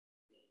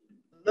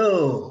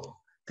So,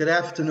 good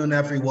afternoon,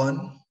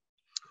 everyone.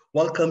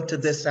 Welcome to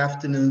this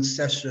afternoon's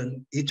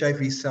session,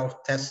 HIV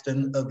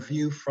self-testing, a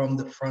view from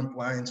the front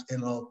lines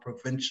in our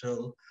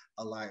provincial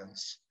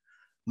alliance.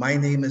 My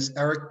name is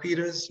Eric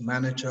Peters,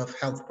 Manager of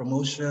Health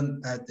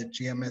Promotion at the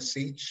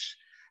GMSH,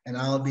 and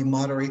I'll be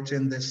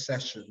moderating this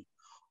session.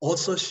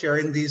 Also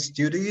sharing these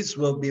duties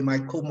will be my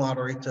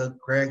co-moderator,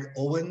 Greg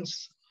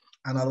Owens,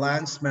 an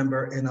alliance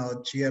member in our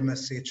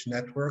GMSH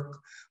network,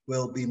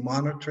 will be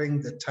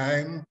monitoring the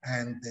time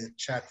and the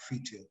chat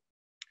feature.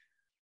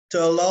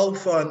 To allow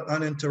for an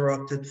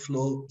uninterrupted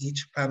flow,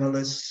 each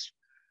panelist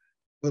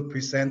will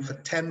present for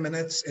 10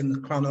 minutes in the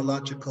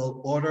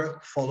chronological order,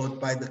 followed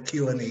by the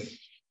Q&A.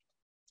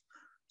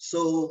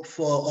 So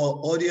for our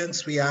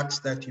audience, we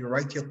ask that you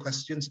write your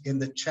questions in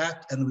the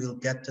chat and we'll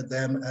get to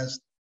them as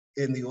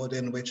in the order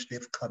in which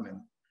they've come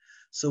in.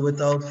 So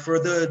without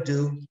further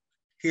ado,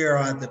 here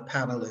are the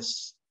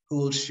panelists who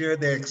will share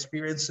their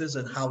experiences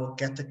and how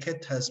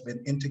Get-A-Kit has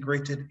been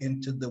integrated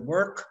into the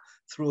work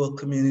through a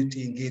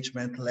community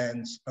engagement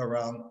lens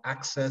around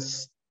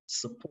access,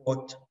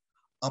 support,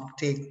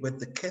 uptake with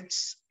the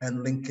kits,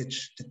 and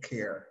linkage to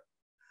care.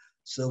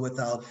 So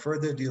without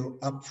further ado,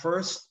 up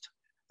first,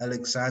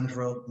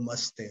 Alexandra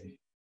Musten.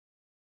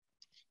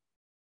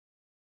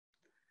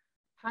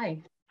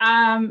 Hi.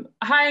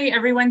 Hi,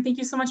 everyone. Thank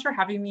you so much for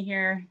having me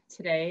here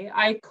today.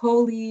 I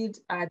co-lead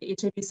the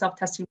HIV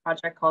self-testing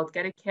project called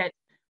Get-A-Kit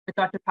with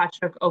Dr.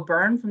 Patrick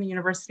O'Byrne from the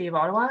University of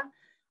Ottawa.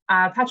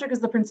 Patrick is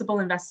the principal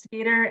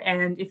investigator,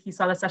 and if you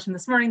saw the session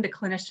this morning, the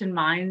clinician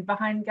mind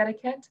behind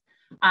Get-A-Kit.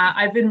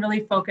 I've been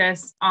really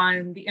focused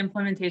on the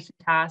implementation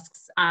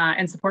tasks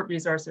and support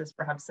resources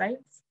for hub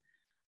sites.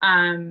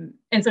 And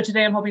so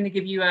today I'm hoping to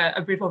give you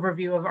a brief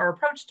overview of our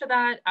approach to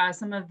that,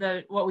 some of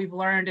what we've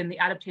learned and the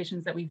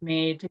adaptations that we've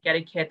made to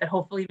Get-A-Kit that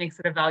hopefully makes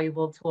it a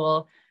valuable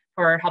tool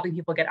for helping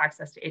people get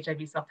access to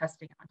HIV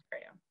self-testing in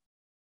Ontario.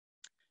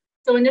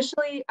 So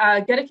initially,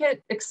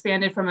 Get-A-Kit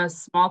expanded from a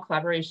small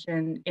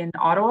collaboration in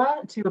Ottawa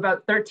to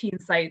about 13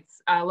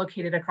 sites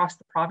located across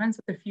the province,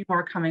 with a few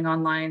more coming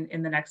online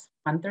in the next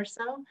month or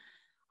so.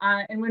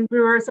 And when we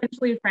were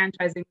essentially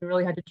franchising, we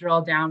really had to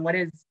drill down what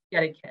is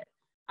Get-A-Kit.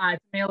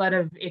 It's a mail out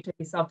of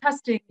HIV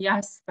self-testing,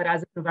 yes, but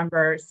as of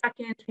November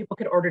 2nd, people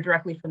could order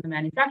directly from the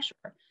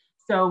manufacturer.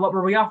 So what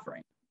were we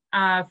offering?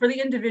 For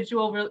the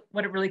individual,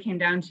 what it really came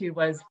down to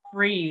was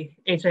free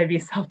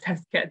HIV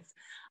self-test kits.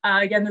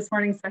 Again, this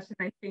morning's session,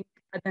 I think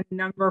the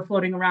number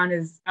floating around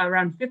is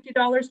around $50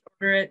 to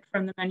order it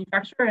from the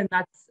manufacturer, and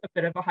that's a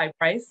bit of a high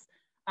price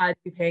to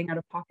be paying out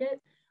of pocket.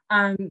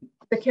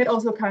 The kit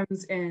also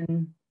comes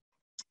in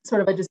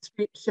sort of a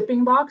discrete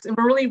shipping box, and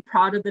we're really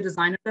proud of the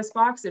design of this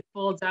box. It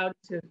folds out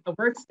to a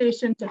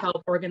workstation to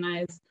help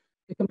organize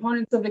the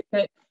components of the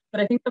kit. But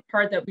I think the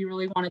part that we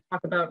really want to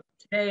talk about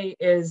today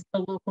is the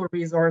local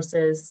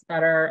resources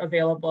that are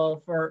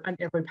available for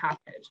every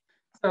package.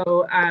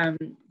 So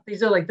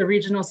these are like the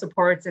regional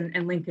supports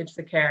and linkage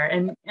to care.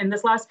 And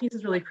this last piece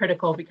is really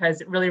critical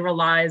because it really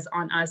relies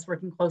on us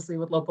working closely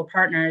with local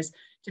partners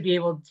to be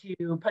able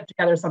to put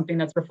together something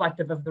that's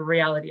reflective of the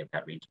reality of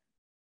that region.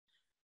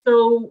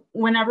 So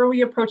whenever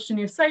we approached a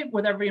new site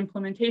with every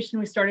implementation,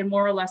 we started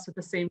more or less with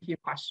the same few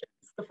questions.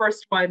 The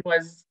first one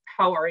was,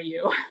 how are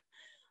you?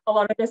 A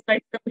lot of the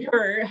sites that we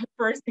were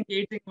first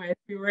engaging with,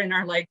 we were in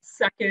our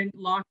second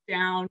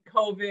lockdown.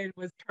 COVID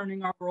was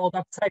turning our world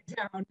upside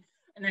down.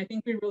 And I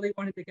think we really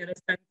wanted to get a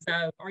sense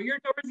of, are your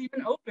doors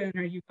even open?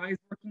 Are you guys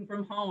working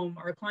from home?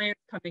 Are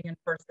clients coming in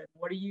person?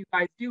 What are you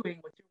guys doing?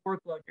 What's your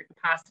workload, your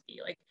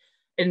capacity?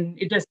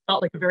 And it just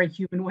felt like a very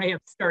human way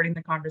of starting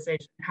the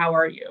conversation. How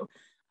are you?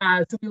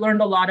 So we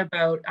learned a lot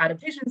about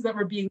adaptations that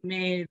were being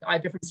made,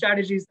 different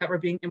strategies that were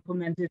being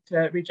implemented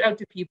to reach out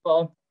to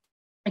people.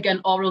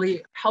 Again, all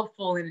really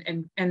helpful.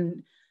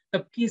 And the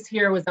piece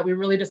here was that we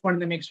really just wanted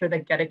to make sure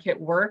that Get-A-Kit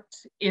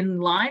worked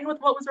in line with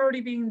what was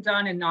already being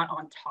done and not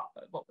on top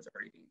of what was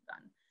already being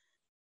done.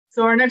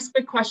 So our next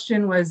big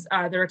question was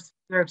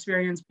their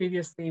experience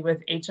previously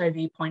with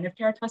HIV point of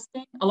care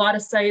testing. A lot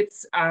of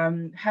sites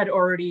had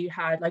already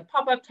had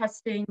pop-up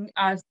testing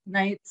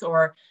nights,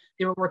 or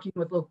they were working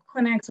with local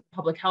clinics or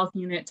public health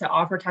unit to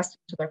offer testing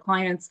to their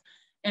clients.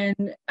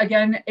 And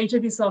again,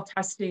 HIV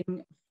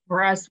self-testing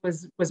for us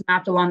was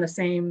mapped along the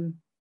same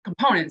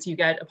components. You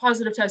get a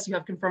positive test, you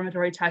have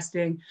confirmatory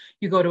testing,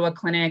 you go to a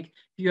clinic. If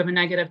you have a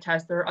negative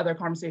test, there are other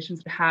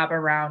conversations to have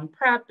around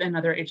PrEP and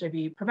other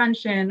HIV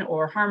prevention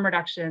or harm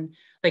reduction.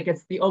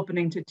 It's the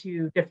opening to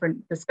two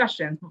different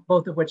discussions,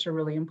 both of which are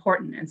really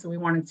important. And so we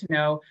wanted to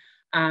know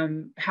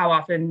how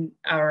often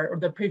or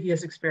the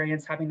previous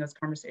experience having those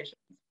conversations.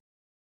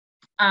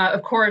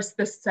 Of course,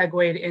 this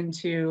segued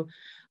into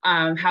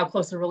how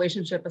close a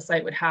relationship a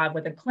site would have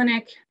with a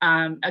clinic.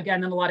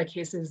 Again, in a lot of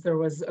cases, there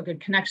was a good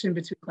connection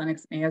between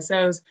clinics and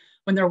ASOs.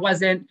 When there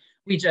wasn't,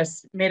 we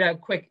just made a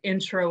quick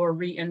intro or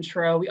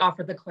re-intro. We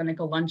offered the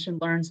clinic a lunch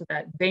and learn so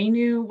that they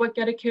knew what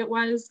Get-A-Kit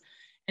was.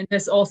 And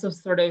this also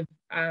sort of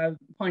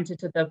pointed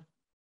to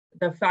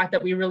the fact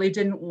that we really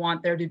didn't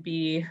want there to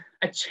be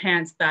a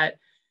chance that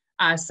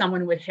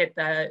someone would hit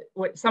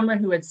someone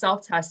who had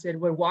self-tested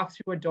would walk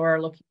through a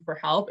door looking for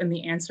help, and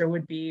the answer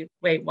would be,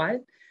 wait,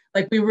 what?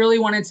 Like, we really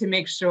wanted to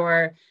make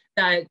sure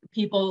that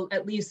people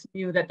at least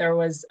knew that there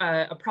was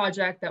a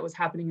project that was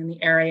happening in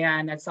the area,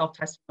 and that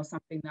self-testing was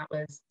something that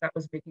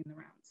was making the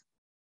rounds.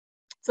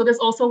 So this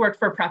also worked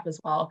for PrEP as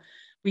well.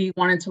 We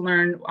wanted to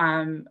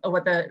learn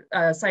what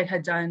the site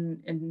had done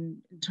in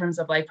terms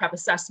of like PrEP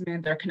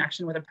assessment, their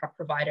connection with a PrEP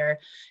provider,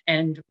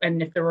 and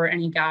if there were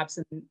any gaps,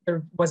 and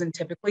there wasn't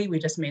typically, we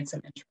just made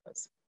some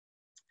intros.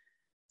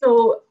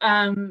 So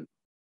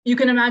you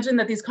can imagine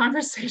that these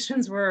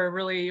conversations were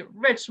really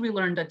rich. We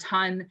learned a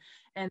ton.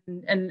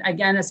 And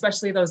again,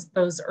 especially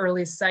those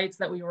early sites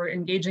that we were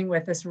engaging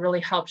with, this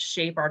really helped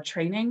shape our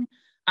training.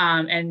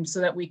 And so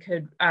that we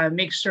could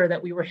make sure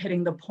that we were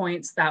hitting the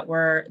points that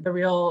were the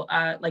real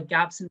like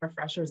gaps and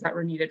refreshers that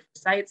were needed for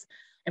sites.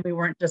 And we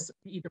weren't just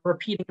either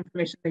repeating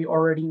information they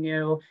already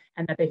knew,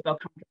 and that they felt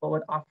comfortable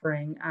with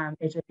offering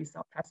HIV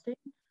self-testing.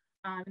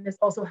 And this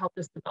also helped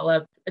us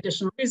develop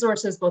additional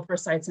resources, both for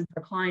sites and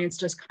for clients,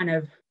 just kind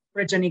of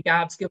bridge any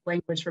gaps, give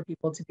language for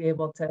people to be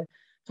able to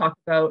talk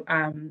about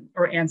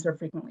or answer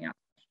frequently asked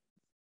questions.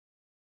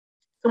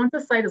 So once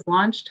the site is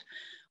launched,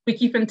 we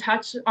keep in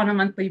touch on a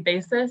monthly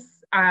basis.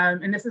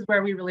 And this is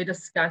where we really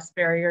discuss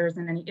barriers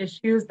and any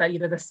issues that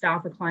either the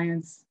staff or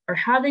clients are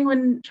having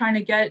when trying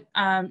to get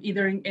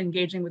either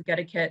engaging with Get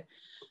a Kit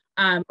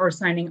or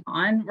signing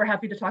on. We're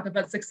happy to talk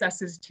about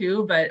successes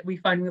too, but we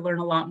find we learn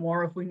a lot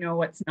more if we know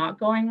what's not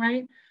going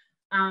right.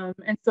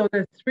 And so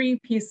the three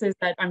pieces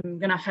that I'm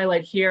going to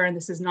highlight here, and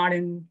this is not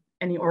in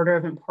any order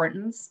of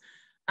importance.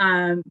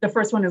 The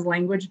first one is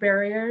language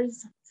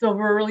barriers. So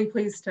we're really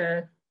pleased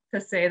to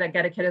say that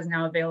Get a Kit is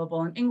now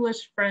available in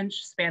English,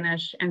 French,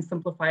 Spanish, and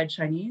simplified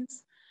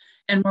Chinese.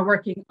 And we're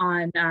working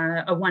on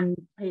a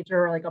one-pager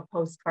or like a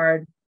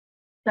postcard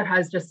that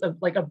has just a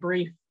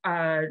brief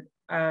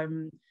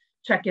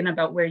check-in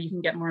about where you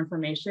can get more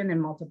information in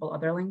multiple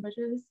other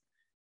languages.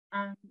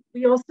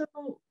 We also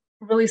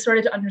really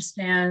started to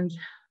understand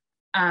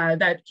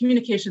that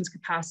communications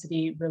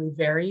capacity really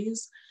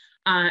varies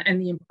and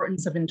the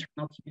importance of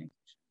internal communication.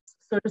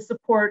 So to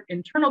support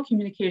internal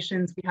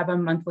communications, we have a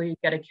monthly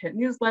Get a Kit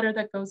newsletter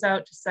that goes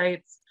out to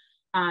sites.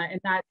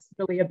 And that's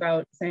really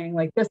about saying,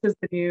 like, this is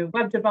the new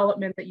web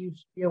development that you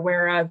should be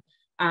aware of.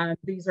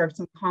 These are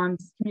some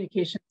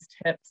communications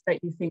tips that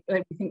we think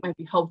might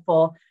be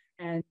helpful.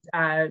 And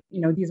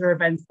these are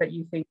events that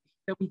we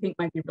think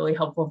might be really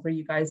helpful for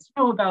you guys to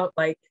know about,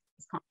 like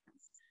this conference.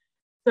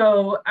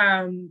 So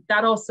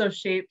that also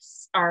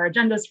shapes our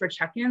agendas for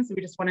check-ins. So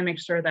we just want to make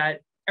sure that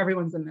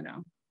everyone's in the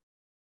know.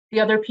 The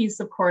other piece,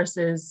 of course,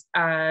 is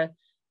the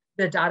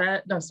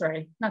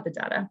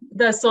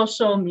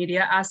social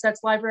media assets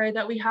library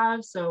that we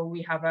have. So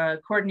we have a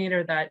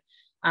coordinator that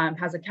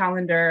has a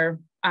calendar,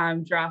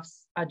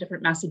 drafts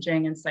different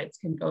messaging, and sites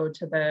can go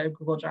to the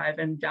Google Drive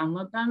and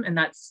download them. And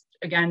that's,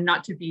 again,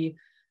 not to be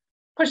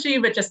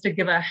pushy, but just to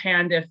give a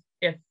hand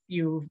if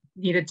you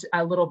needed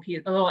a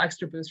little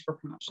extra boost for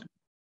promotion.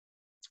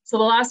 So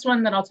the last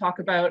one that I'll talk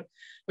about,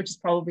 which is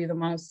probably the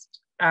most,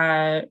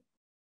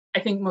 I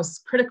think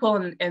most critical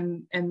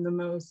and the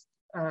most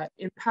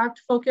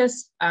impact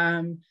focused,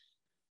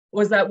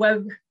 was that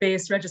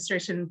web-based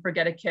registration for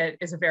Get a Kit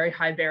is a very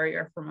high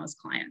barrier for most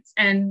clients.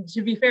 And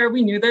to be fair,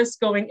 we knew this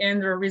going in.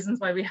 There are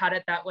reasons why we had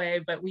it that way,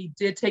 but we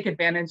did take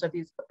advantage of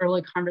these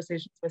early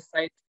conversations with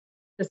sites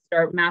to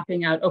start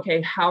mapping out,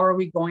 okay, how are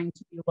we going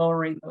to be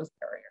lowering those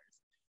barriers?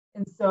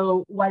 And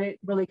so what it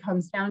really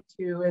comes down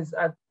to is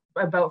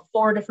about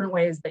 4 different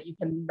ways that you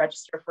can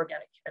register for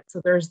Get a Kit. So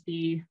there's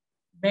the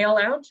mail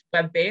out,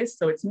 web-based.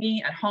 So it's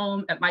me at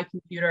home at my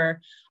computer.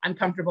 I'm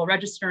comfortable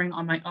registering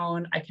on my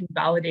own. I can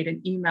validate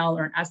an email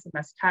or an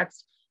SMS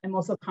text. I'm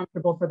also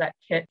comfortable for that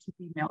kit to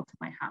be mailed to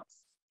my house.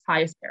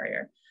 Highest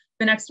barrier.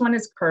 The next one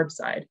is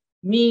curbside.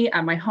 Me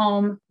at my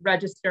home,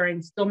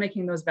 registering, still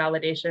making those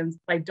validations,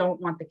 but I don't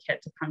want the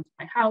kit to come to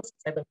my house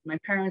because I live with my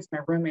parents, my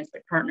roommates, my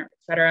partner,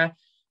 etc.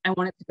 I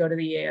want it to go to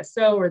the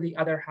ASO or the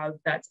other hub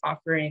that's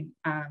offering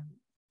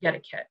Get a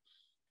Kit.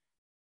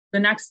 The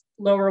next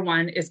lower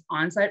one is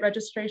on-site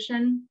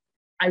registration.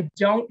 I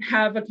don't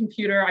have a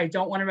computer. I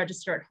don't want to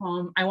register at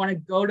home. I want to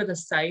go to the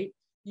site,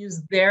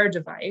 use their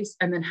device,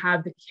 and then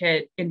have the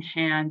kit in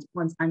hand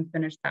once I'm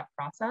finished that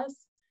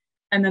process.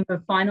 And then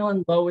the final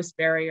and lowest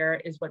barrier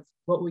is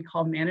what we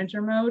call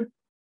manager mode.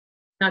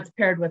 That's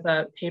paired with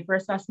a paper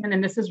assessment.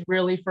 And this is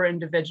really for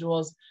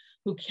individuals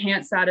who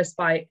can't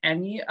satisfy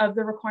any of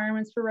the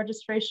requirements for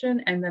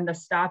registration. And then the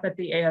staff at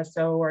the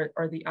ASO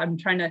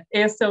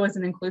ASO is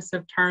an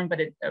inclusive term, but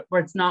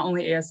where it's not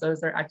only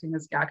ASOs, they're acting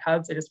as GAC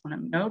hubs. I just want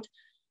to note,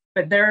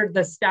 but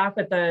the staff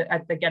at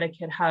the Get a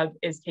Kit hub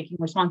is taking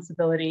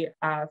responsibility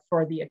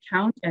for the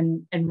account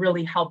and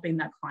really helping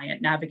that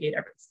client navigate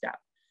every step.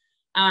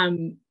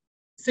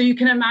 So you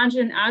can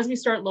imagine, as we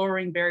start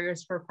lowering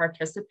barriers for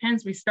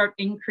participants, we start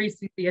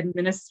increasing the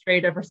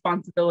administrative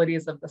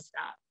responsibilities of the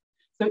staff.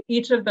 So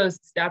each of those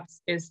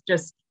steps is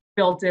just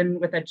built in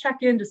with a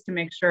check-in just to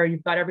make sure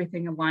you've got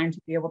everything in line to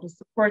be able to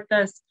support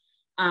this.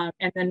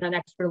 and then an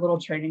extra little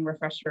training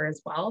refresher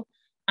as well.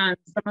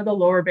 Some of the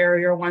lower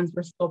barrier ones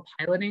we're still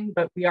piloting,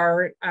 but we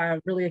are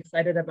really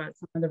excited about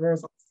some of the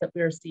results that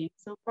we are seeing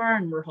so far,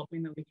 and we're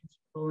hoping that we can keep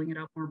rolling it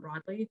out more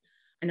broadly.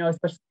 I know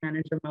especially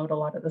manager mode, a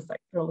lot of the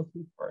sites are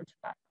looking forward to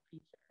that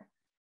feature.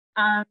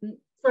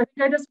 So I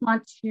think I just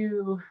want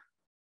to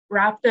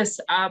wrap this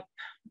up.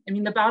 I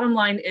mean, the bottom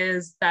line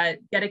is that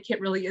Get a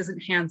Kit really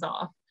isn't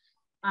hands-off.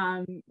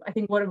 I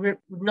think what we would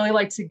really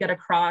like to get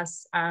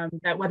across,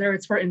 that whether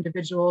it's for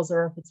individuals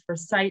or if it's for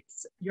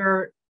sites,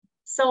 you're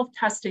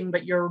self-testing,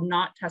 but you're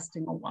not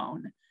testing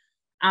alone.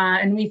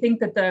 And we think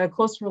that the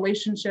close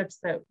relationships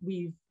that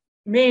we've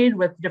made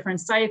with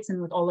different sites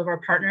and with all of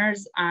our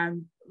partners,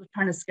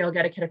 trying to scale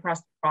Get a Kit across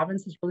the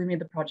province has really made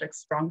the project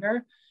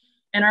stronger.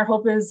 And our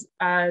hope is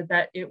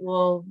that it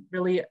will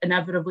really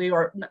inevitably,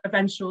 or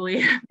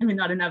eventually, I mean,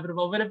 not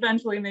inevitable, but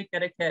eventually make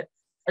Get a Kit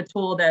a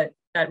tool that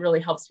really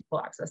helps people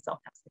access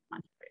self-testing in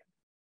Ontario.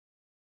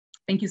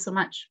 Thank you so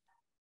much.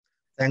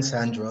 Thanks,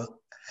 Sandra.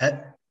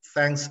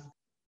 Thanks.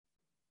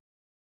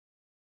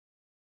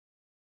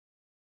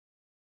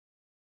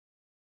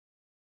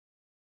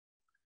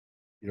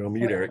 You're on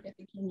mute, Eric. I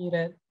think you're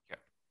muted. Yeah,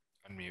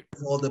 unmute.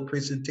 For the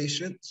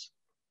presentations,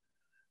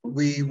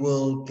 we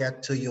will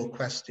get to your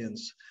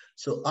questions.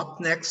 So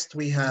up next,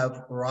 we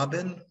have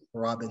Robin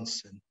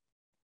Robinson.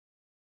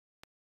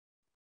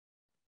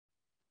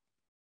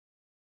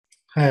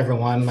 Hi,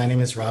 everyone. My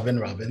name is Robin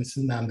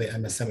Robinson. I'm the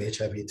MSM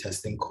HIV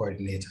testing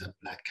coordinator at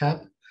Black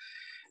Cap,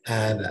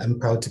 and I'm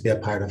proud to be a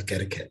part of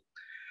Get a Kit.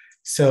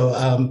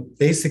 So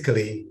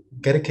basically,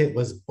 Get a Kit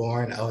was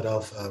born out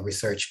of a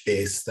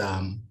research-based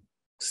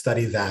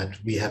study that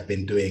we have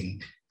been doing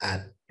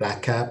at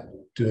Black Cap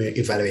to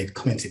evaluate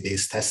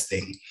community-based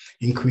testing,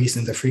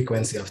 increasing the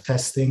frequency of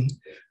testing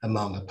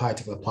among a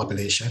particular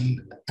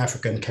population,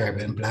 African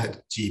Caribbean Black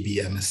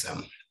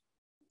GBMSM.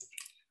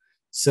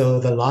 So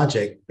the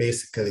logic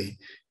basically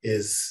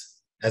is,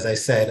 as I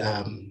said,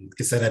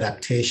 it's an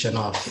adaptation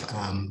of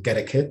Get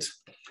a Kit,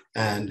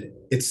 and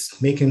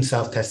it's making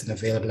self-testing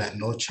available at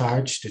no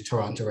charge to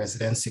Toronto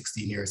residents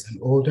 16 years and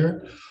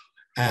older.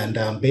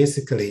 And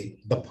basically,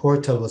 the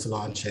portal was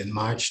launched in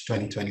March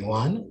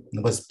 2021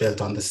 and was built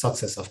on the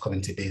success of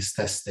community-based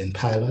testing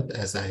pilot,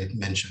 as I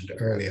mentioned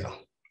earlier.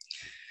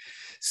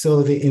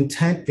 So the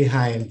intent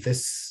behind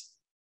this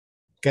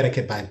Get a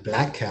Kit by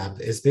Black Cap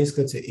is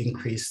basically to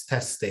increase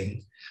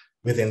testing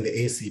within the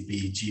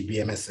ACB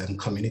GBMSM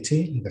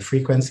community, the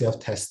frequency of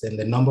testing,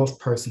 the number of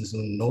persons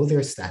who know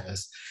their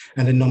status,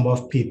 and the number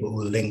of people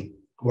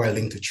who are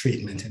linked to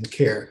treatment and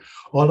care,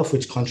 all of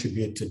which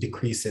contribute to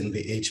decreasing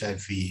the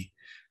HIV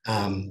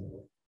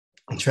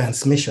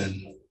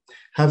transmission.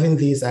 Having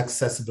these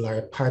accessible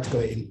are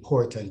particularly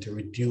important to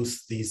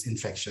reduce these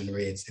infection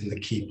rates in the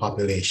key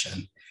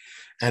population.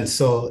 And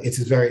so it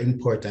is very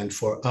important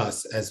for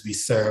us as we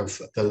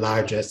serve the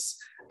largest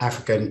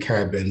African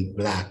Caribbean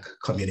Black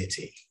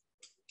community.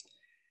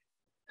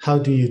 How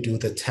do you do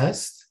the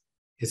test?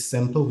 It's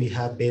simple. We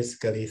have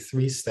basically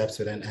 3 steps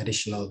with an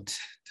additional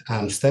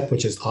step,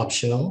 which is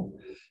optional.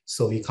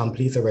 So we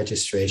complete the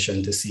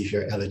registration to see if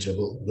you're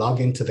eligible, log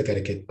into the Get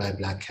a Kit by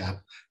Black Cap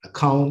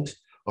account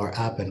or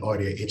app and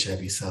order your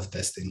HIV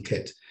self-testing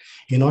kit.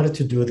 In order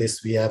to do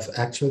this, we have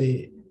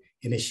actually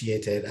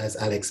initiated, as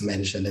Alex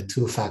mentioned, a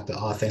 2-factor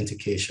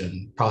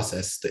authentication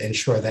process to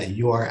ensure that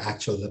you are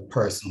actually the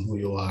person who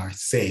you are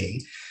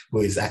saying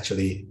who is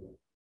actually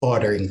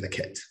ordering the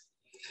kit.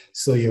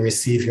 So you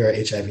receive your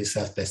HIV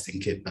self-testing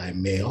kit by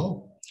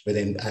mail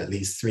within at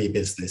least 3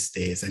 business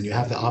days, and you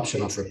have the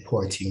option of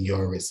reporting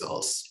your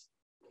results.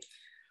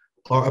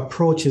 Our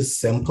approach is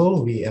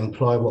simple. We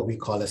employ what we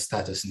call a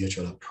status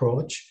neutral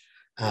approach,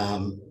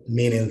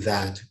 meaning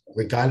that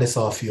regardless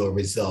of your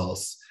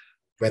results,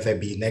 whether it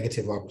be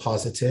negative or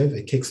positive,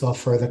 it kicks off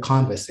further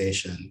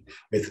conversation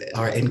with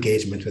our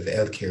engagement with the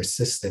healthcare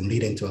system,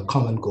 leading to a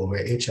common goal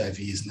where HIV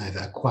is neither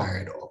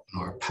acquired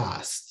nor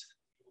passed.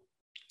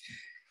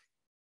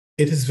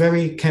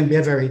 It can be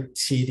a very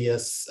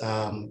tedious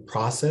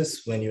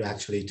process when you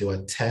actually do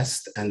a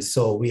test. And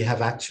so we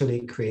have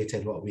actually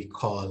created what we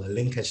call a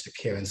linkage to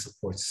care and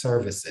support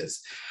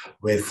services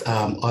with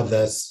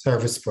other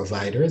service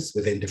providers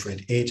within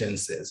different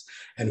agencies.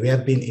 And we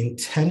have been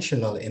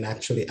intentional in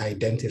actually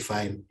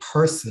identifying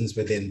persons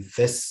within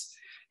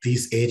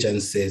these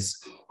agencies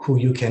who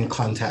you can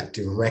contact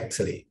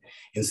directly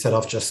instead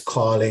of just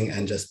calling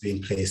and just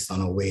being placed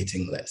on a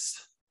waiting list.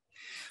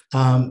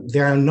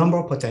 There are a number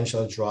of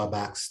potential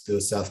drawbacks to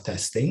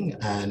self-testing,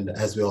 and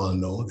as we all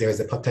know,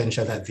 there's a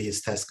potential that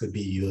these tests could be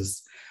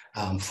used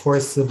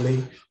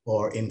forcibly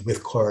or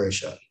with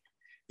coercion.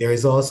 There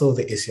is also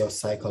the issue of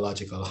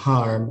psychological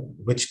harm,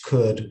 which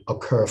could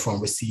occur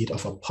from receipt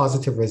of a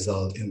positive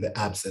result in the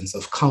absence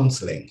of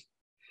counseling.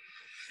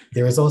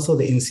 There is also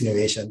the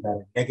insinuation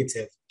that a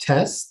negative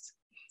test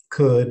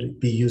could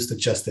be used to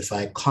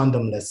justify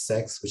condomless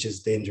sex, which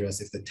is dangerous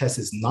if the test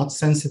is not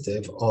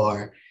sensitive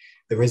or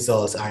the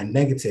results are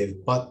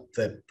negative, but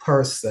the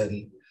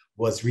person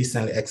was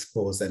recently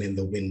exposed and in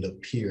the window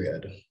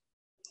period.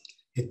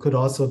 It could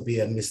also be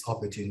a missed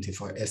opportunity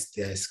for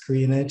STI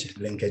screenage,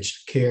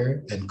 linkage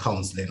care, and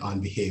counseling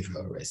on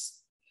behavioral risk.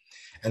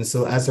 And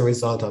so as a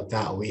result of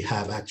that, we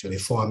have actually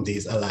formed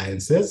these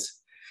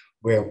alliances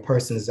where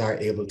persons are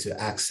able to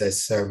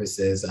access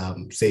services,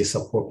 say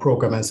support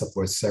program and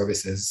support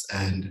services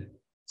and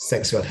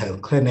sexual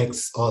health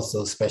clinics,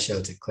 also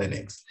specialty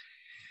clinics.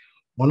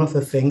 One of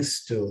the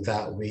things too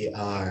that we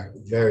are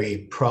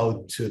very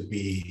proud to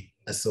be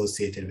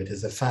associated with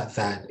is the fact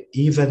that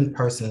even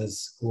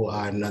persons who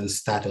are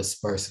non-status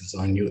persons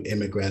or new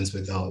immigrants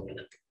without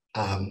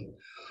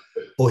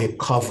OHIP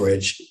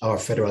coverage or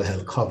federal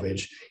health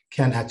coverage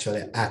can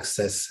actually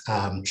access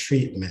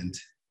treatment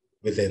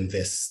within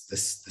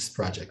this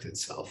project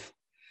itself.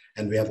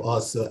 And we have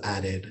also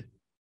added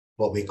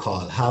what we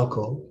call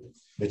HALCO,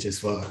 which is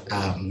for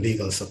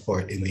legal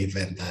support in the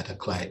event that a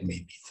client may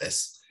need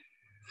this.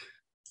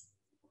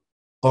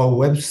 Our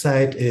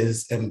website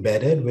is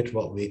embedded with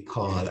what we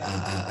call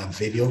a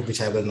video,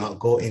 which I will not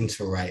go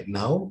into right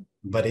now,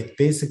 but it's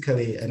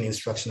basically an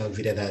instructional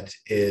video that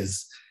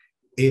is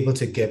able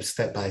to give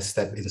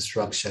step-by-step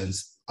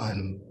instructions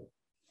on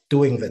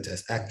doing the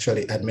test,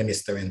 actually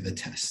administering the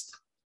test.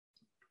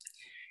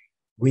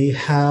 We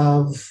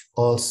have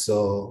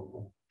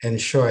also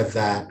ensured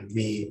that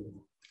we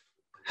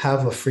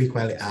have a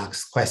frequently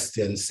asked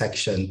questions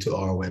section to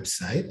our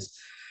website.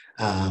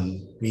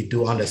 We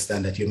do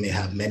understand that you may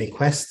have many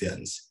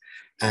questions.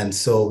 And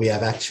so we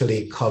have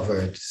actually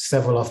covered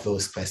several of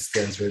those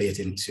questions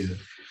relating to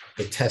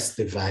the test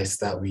device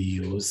that we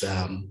use,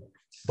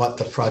 what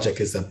the project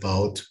is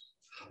about,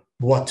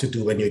 what to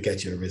do when you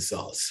get your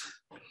results.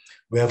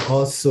 We have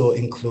also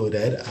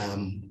included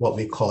what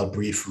we call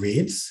brief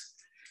reads.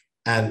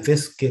 And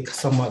this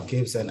somewhat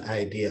gives an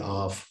idea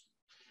of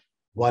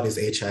what is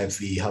HIV,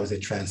 how is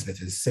it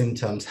transmitted,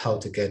 symptoms, how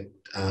to get,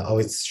 how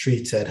it's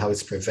treated, how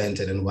it's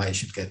prevented, and why you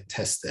should get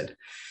tested.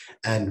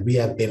 And we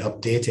have been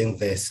updating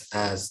this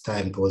as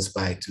time goes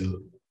by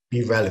to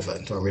be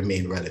relevant or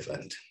remain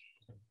relevant.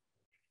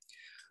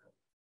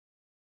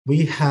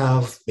 We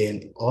have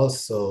been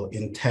also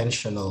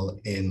intentional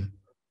in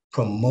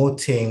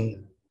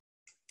promoting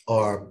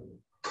our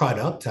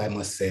product, I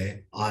must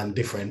say, on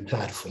different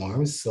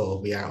platforms. So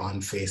we are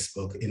on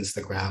Facebook,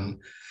 Instagram,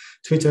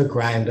 Twitter,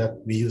 Grindr.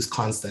 We use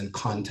Constant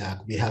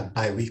Contact. We have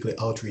bi-weekly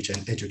outreach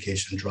and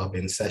education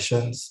drop-in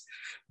sessions.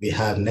 We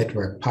have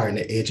network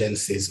partner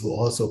agencies who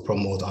also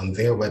promote on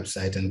their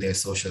website and their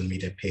social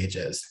media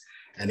pages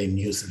and in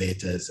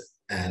newsletters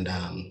and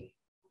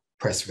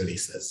press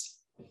releases.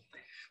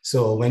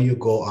 So when you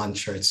go on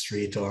Church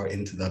Street or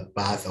into the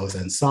bathhouse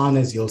and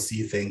saunas, you'll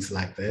see things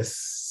like this,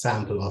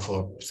 sample of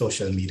our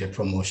social media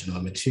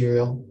promotional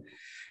material,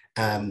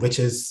 which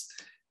is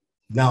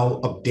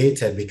now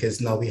updated because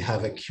now we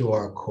have a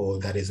QR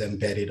code that is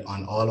embedded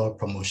on all our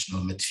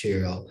promotional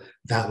material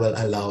that will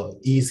allow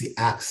easy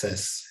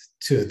access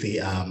to the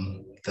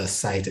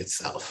site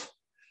itself.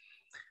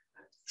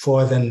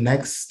 For the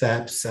next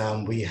steps,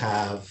 we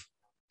have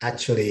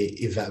actually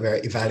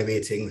we're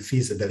evaluating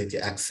feasibility,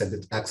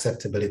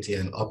 acceptability,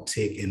 and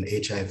uptake in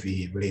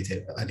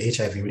HIV-related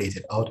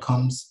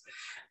outcomes,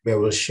 where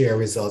we'll share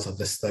results of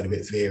the study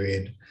with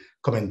varied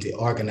community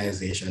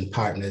organization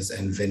partners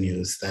and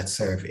venues that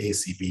serve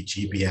ACB,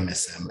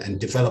 GBMSM, and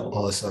develop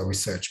also a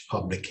research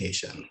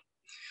publication.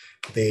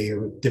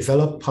 The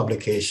developed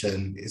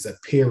publication is a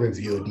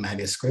peer-reviewed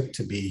manuscript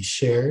to be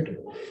shared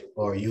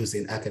or used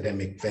in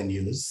academic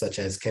venues such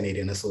as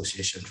Canadian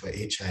Association for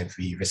HIV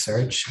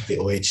Research, the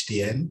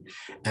OHTN,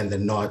 and the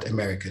North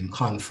American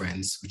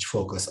Conference, which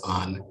focus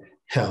on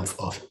health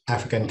of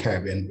African,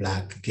 Caribbean,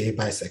 Black, gay,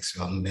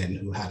 bisexual men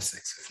who have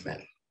sex with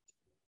men.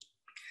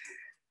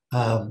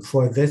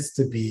 For this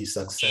to be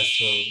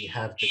successful, we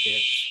have to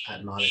give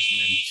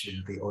acknowledgement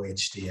to the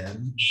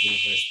OHTN,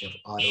 University of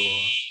Ottawa,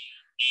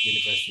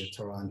 University of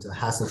Toronto,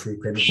 Hassle-Free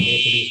Clinic,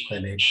 Maple Leaf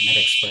Clinic,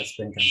 MedExpress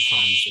Clinic and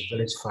Pharmacy,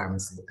 Village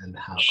Pharmacy, and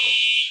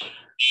HALCO.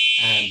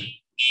 And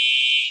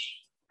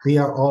we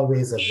are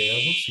always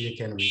available, so you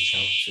can reach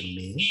out to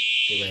me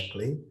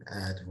directly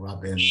at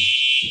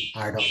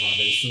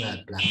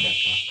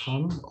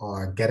r.robinson@blackcap.com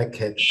or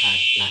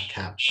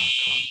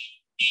getakit@blackcap.com.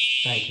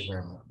 Thank you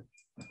very much.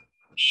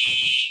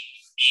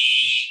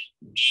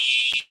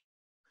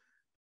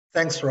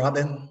 Thanks,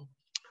 Robin.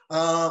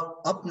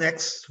 Up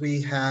next,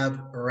 we have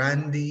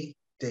Randy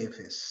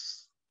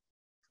Davis.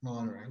 Come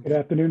on, Randy. Good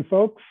afternoon,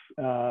 folks.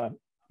 Those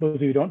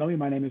of you who don't know me,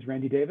 my name is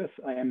Randy Davis.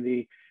 I am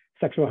the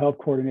Sexual Health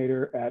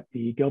Coordinator at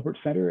the Gilbert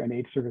Center, an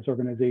AIDS service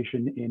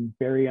organization in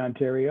Barrie,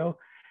 Ontario.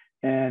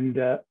 And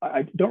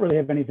I don't really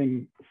have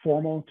anything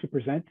formal to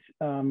present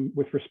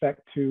with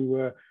respect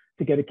to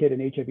get a kit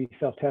and HIV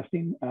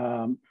self-testing.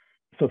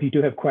 So if you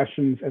do have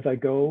questions as I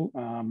go,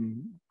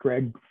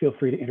 Greg, feel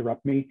free to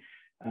interrupt me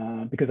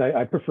because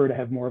I prefer to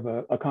have more of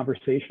a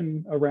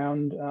conversation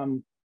around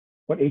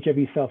what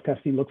HIV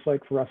self-testing looks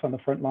like for us on the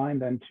front line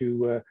than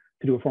to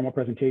do a formal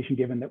presentation,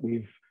 given that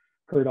we've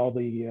heard all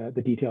the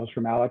details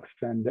from Alex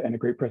and a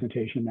great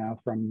presentation now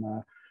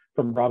from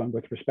Robin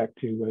with respect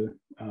to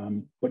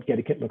what Get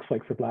a Kit looks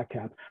like for Black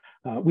Cap.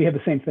 We have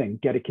the same thing.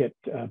 Get a Kit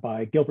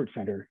by Gilbert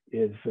Center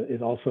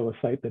is also a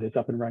site that is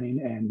up and running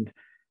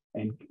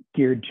and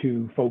geared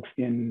to folks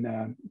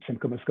in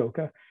Simcoe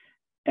Muskoka.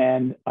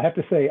 And I have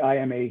to say, I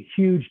am a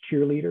huge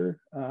cheerleader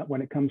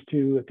when it comes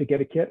to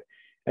Get a Kit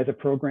as a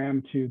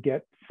program to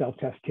get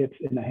self-test kits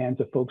in the hands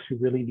of folks who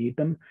really need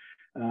them.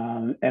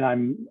 And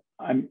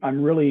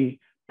I'm really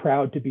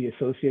proud to be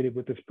associated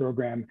with this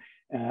program,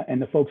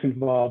 and the folks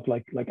involved,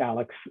 like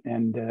Alex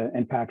and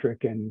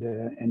Patrick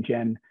and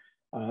Jen.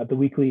 The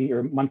weekly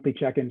or monthly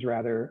check-ins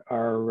rather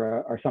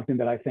are something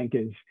that I think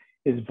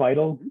is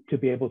vital to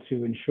be able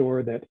to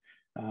ensure that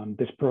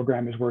this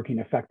program is working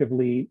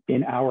effectively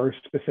in our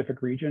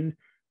specific region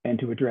and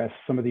to address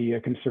some of the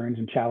concerns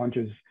and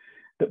challenges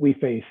that we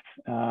faced.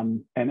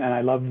 And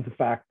I love the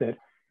fact that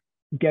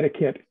Get a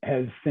Kit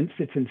has, since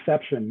its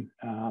inception,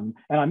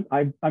 and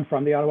I'm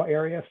from the Ottawa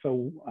area,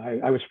 so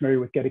I was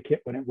familiar with Get a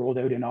Kit when it rolled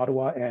out in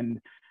Ottawa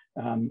and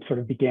sort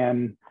of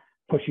began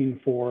pushing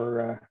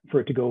for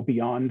it to go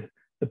beyond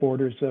the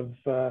borders of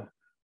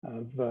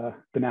the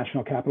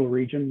National Capital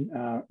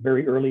Region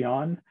very early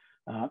on.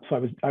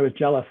 So I was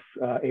jealous,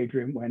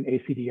 Adrian, when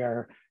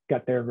ACDR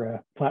got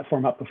their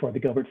platform up before the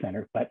Gilbert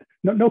Center, but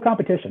no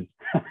competition.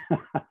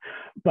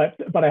 but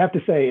I have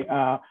to say,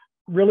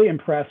 really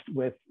impressed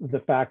with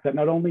the fact that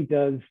not only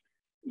does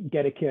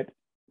Get a Kit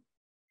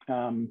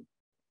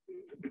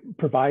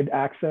provide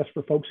access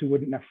for folks who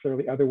wouldn't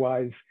necessarily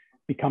otherwise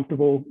be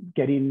comfortable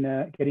getting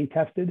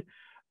tested,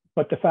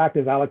 but the fact,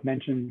 as Alec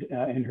mentioned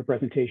in her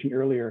presentation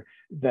earlier,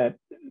 that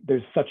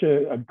there's such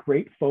a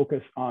great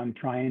focus on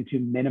trying to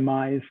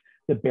minimize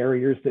the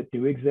barriers that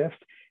do exist.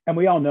 And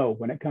we all know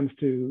when it comes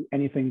to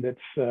anything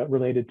that's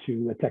related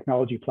to a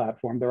technology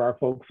platform, there are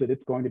folks that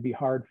it's going to be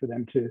hard for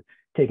them to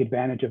take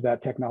advantage of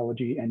that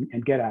technology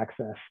and get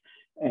access.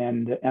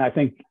 And I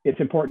think it's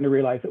important to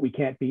realize that we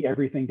can't be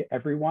everything to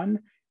everyone.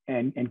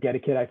 And Get a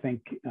Kit, I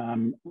think,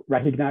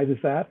 recognizes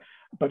that,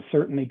 but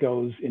certainly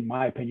goes, in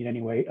my opinion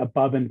anyway,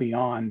 above and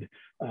beyond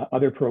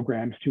other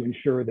programs to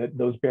ensure that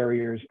those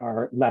barriers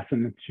are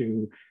lessened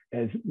to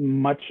as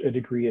much a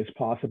degree as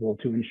possible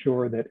to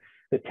ensure that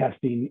the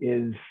testing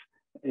is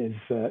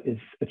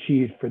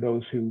achieved for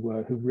those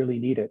who really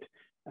need it.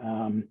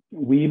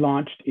 We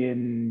launched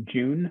in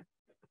June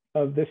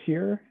of this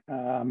year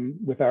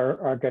with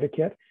our Get a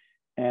Kit,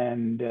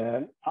 and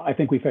I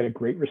think we've had a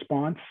great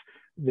response.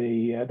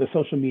 The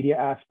social media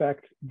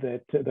aspect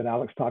that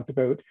Alex talked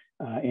about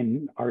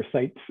in our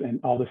sites and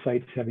all the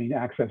sites having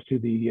access to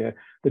the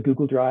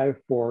Google Drive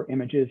for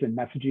images and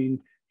messaging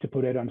to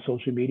put out on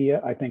social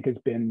media, I think has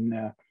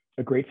been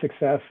a great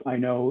success. I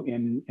know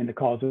in the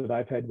calls that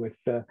I've had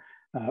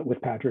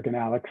with Patrick and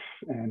Alex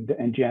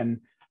and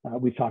Jen,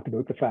 we've talked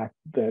about the fact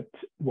that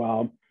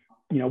while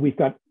we've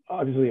got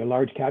obviously a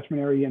large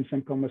catchment area in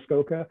Simcoe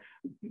Muskoka,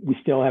 we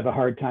still have a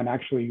hard time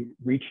actually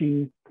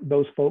reaching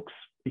those folks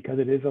because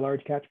it is a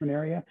large catchment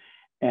area.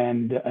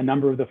 And a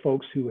number of the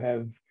folks who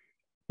have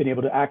been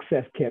able to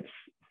access kits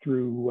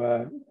through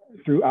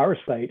our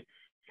site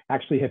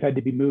actually have had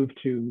to be moved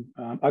to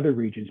other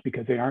regions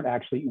because they aren't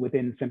actually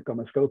within Simcoe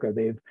Muskoka.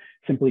 They've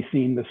simply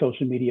seen the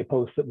social media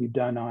posts that we've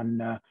done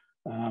on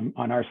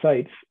our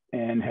sites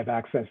and have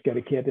accessed Get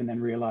a Kit, and then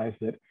realized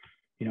that,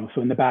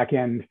 so in the back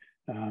end,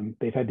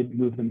 they've had to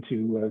move them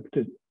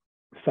to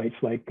sites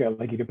like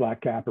either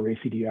Black Cap or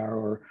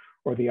ACDR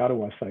or the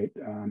Ottawa site.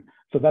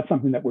 So that's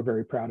something that we're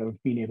very proud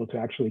of, being able to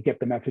actually get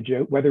the message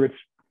out, whether it's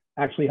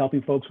actually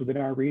helping folks within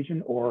our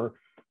region or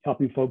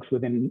helping folks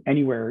within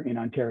anywhere in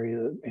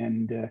Ontario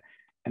and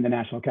the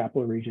National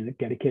Capital Region that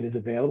Get a Kit is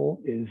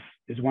available is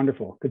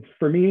wonderful. Because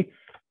for me,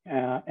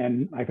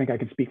 and I think I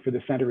can speak for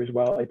the center as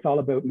well, it's all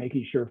about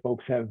making sure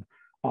folks have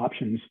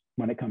options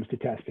when it comes to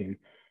testing.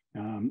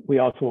 We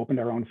also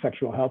opened our own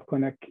sexual health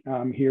clinic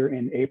here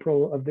in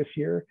April of this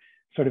year,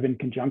 sort of in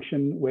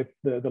conjunction with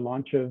the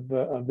launch of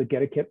the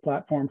Get a Kit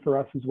platform for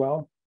us as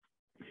well.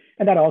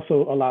 And that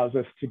also allows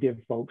us to give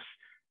folks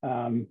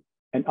an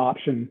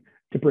option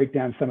to break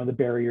down some of the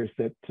barriers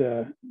that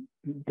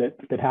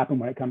happen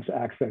when it comes to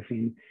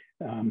accessing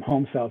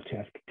home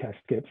self-test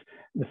kits.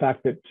 The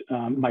fact that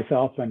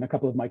myself and a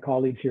couple of my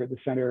colleagues here at the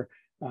center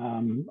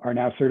are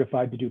now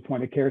certified to do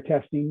point-of-care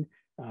testing,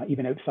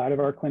 even outside of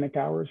our clinic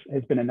hours,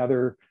 has been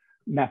another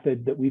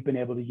method that we've been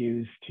able to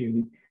use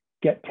to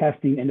get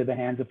testing into the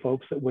hands of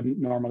folks that wouldn't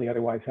normally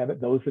otherwise have it.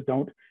 Those that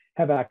don't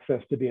have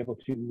access to be able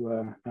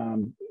to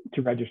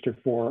register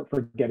for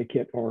Get a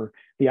Kit or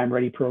the I'm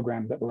Ready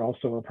program that we're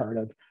also a part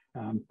of,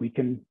 we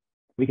can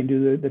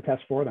do the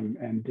test for them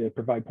and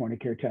provide point of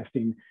care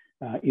testing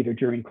either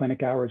during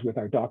clinic hours with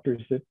our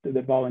doctors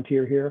that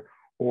volunteer here,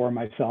 or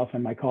myself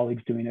and my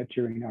colleagues doing it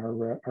during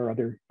our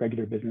other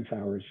regular business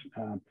hours,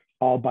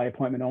 all by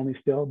appointment only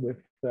still with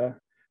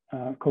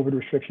COVID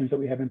restrictions that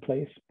we have in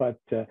place.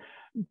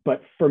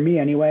 But for me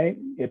anyway,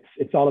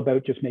 it's all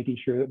about just making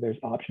sure that there's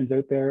options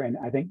out there. And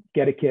I think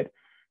Get a Kit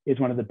is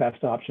one of the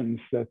best options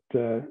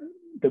that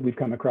we've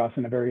come across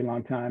in a very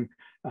long time.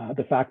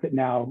 The fact that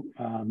now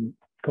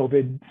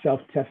COVID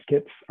self-test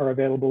kits are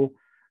available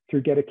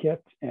through Get a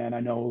Kit, and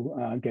I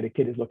know Get a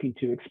Kit is looking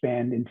to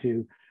expand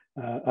into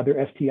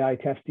other STI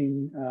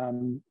testing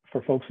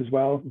for folks as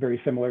well,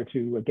 very similar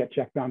to Get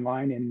Checked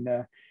Online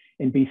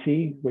in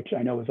BC, which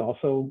I know is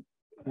also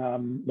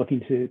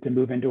looking to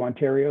move into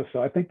Ontario.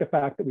 So I think the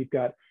fact that we've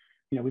got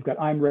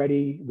I'm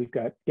Ready, we've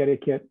got Get a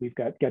Kit, we've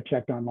got Get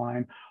Checked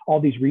Online, all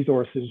these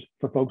resources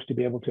for folks to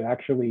be able to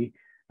actually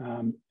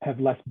have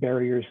less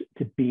barriers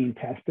to being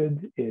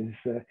tested is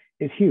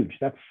huge.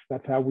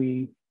 That's how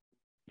we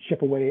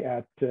chip away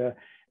at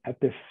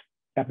this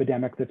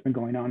epidemic that's been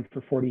going on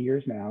for 40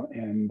 years now,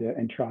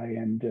 and try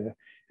and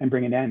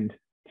bring an end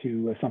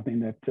to something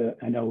that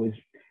I know is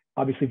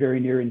obviously very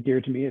near and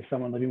dear to me as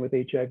someone living with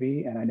HIV,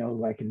 and I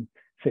know I can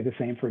say the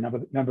same for a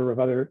number of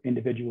other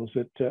individuals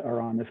that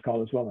are on this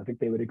call as well. I think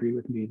they would agree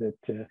with me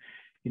that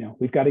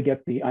we've got to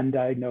get the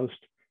undiagnosed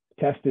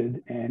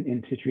tested and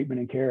into treatment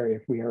and care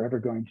if we are ever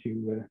going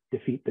to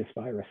defeat this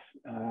virus.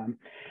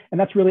 And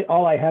that's really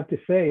all I have to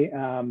say,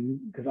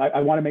 because I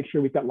want to make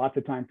sure we've got lots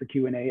of time for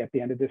Q&A at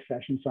the end of this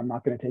session, so I'm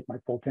not going to take my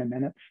full 10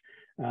 minutes.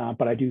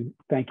 But I do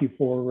thank you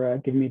for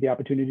giving me the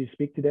opportunity to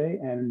speak today,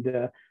 and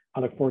I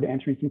look forward to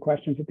answering some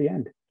questions at the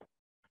end.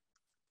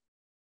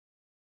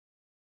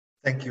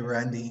 Thank you,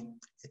 Randy.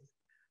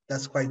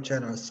 That's quite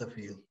generous of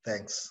you.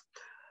 Thanks.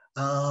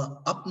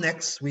 Up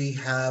next, we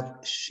have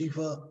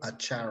Shiva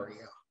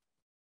Acharya.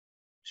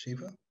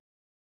 Shiva?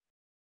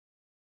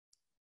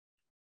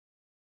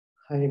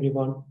 Hi,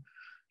 everyone.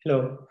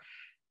 Hello.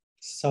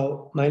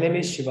 So my name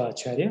is Shiva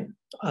Acharya.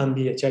 I'm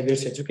the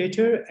HIV-self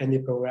educator and the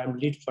program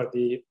lead for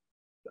the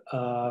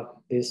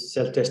this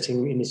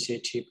self-testing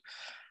initiative.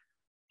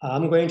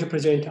 I'm going to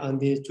present on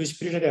the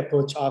two-spirited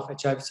approach of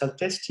HIV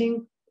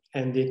self-testing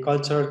and the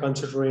cultural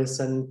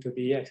consideration to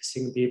be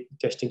accessing the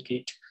testing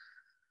kit.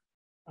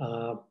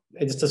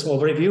 It's just an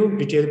overview.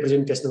 Detailed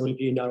presentation will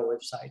be in our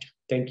website.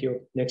 Thank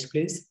you. Next,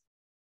 please.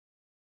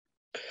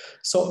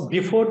 So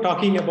before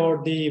talking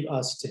about the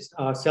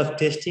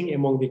self-testing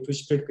among the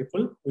two-spirit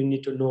people, we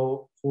need to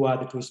know who are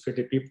the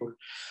two-spirited people.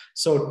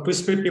 So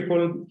two-spirit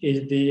people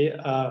is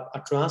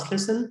a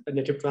translation, a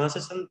native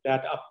translation,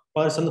 that a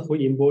person who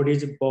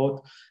embodies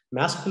both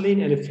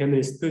masculine and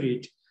feminine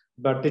spirit.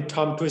 But the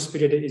term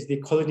two-spirited is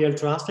the colonial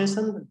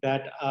translation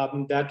that's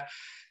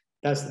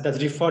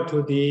referred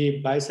to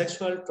the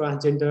bisexual,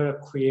 transgender,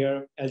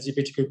 queer,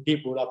 LGBTQ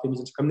people of the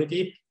indigenous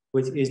community,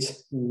 which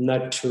is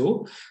not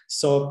true.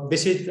 So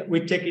this is,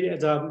 we take it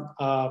as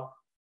a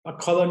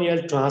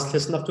colonial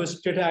translation of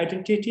two-spirited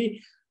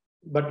identity,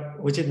 but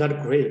which is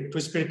not great.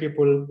 Two-spirit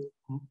people,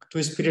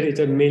 two-spirit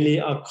is mainly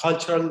a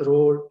cultural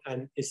role,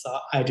 and it's an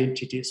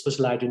identity,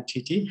 social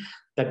identity.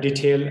 That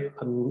detail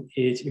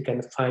is you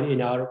can find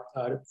in our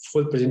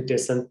full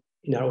presentation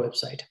in our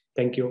website.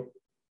 Thank you.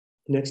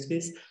 Next,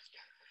 please.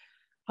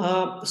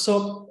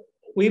 So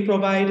we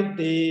provide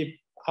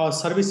our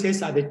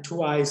services are the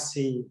two I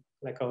see,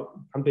 like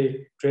from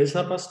the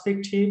traditional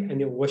perspective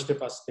and the Western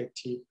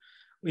perspective.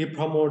 We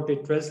promote the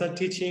traditional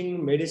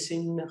teaching,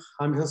 medicine,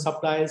 harm reduction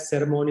supplies,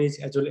 ceremonies,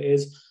 as well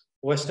as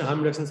Western harm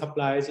reduction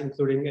supplies,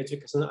 including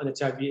education on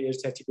HIV,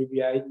 AIDS,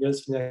 HPBI,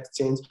 meals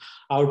exchange,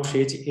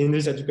 outreach,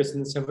 English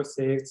education,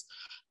 sex,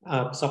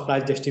 supply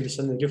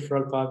distribution,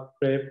 referral for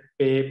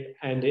PrEP,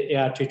 and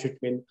ART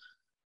treatment.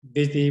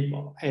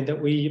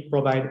 And we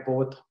provide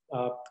both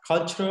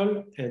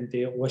cultural and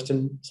the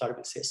Western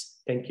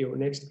services. Thank you.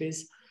 Next,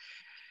 please.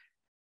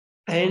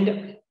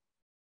 And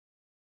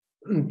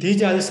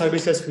these are the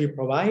services we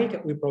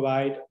provide. We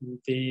provide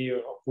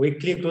the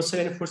weekly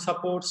grocery and food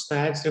support,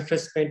 snacks,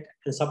 refreshment,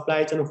 and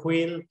supplies on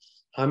wheel,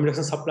 harm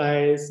reduction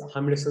supplies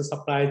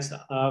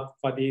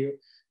for the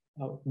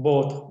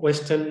both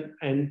Western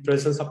and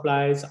traditional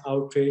supplies,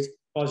 outreach,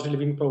 positive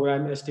living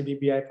program,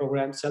 STBBI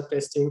program,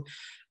 self-testing.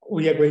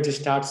 We are going to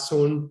start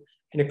soon.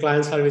 And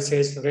client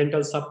services,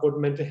 rental support,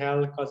 mental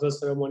health, cultural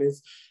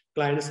ceremonies,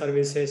 client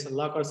services,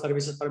 locker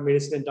services for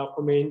medicine and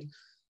document.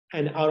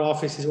 And our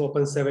office is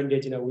open 7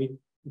 days in a week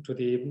to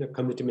the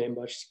community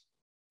members.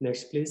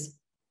 Next, please.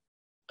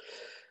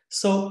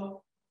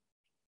 So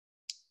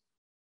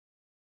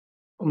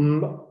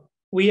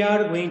we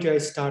are going to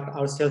start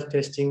our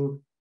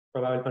self-testing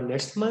probably for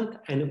next month,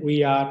 and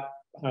we are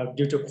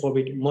due to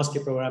COVID, most of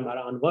the programs are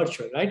on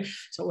virtual, right?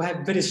 So we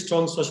have very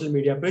strong social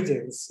media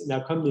presence in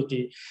our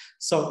community.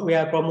 So we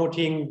are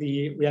promoting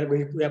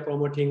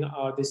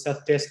the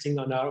self-testing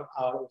on our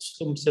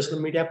social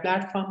media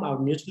platform, our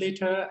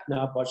newsletter, and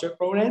our virtual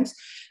programs.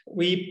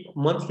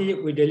 Monthly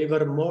we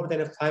deliver more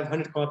than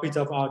 500 copies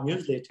of our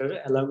newsletter,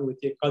 along with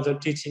the cultural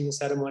teaching,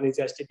 ceremonies,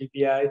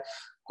 STBBI,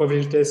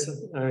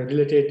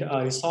 COVID-related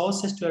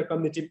resources to our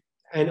community.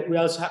 And we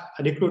also have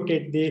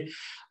recruited the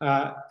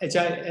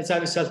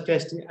HIV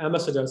self-testing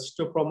ambassadors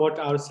to promote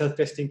our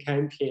self-testing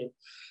campaign.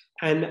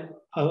 And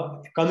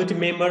a community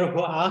member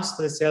who asks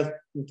for the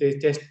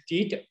self-test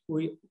kit,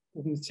 we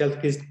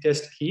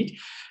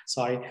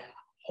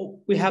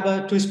have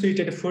a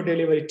two-spirited food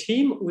delivery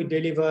team. We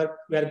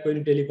are going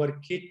to deliver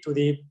kit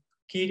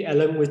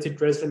along with the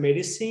traditional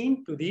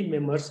medicine to the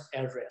member's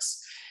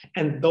address.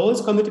 And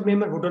those community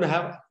members who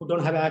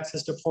don't have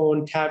access to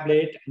phone,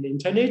 tablet, and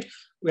internet,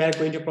 we are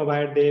going to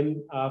provide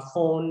them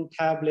phone,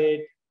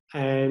 tablet,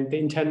 and the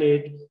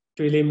internet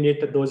to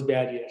eliminate those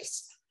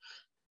barriers.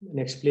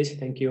 Next, please.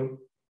 Thank you.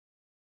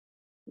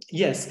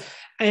 Yes,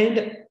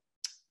 and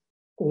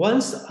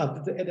once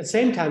at the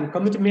same time,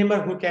 community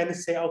member who can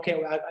say,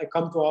 okay, I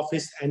come to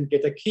office and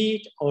get a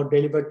kit or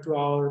delivered to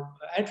our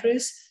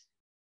address.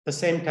 At the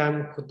same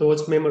time,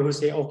 those members who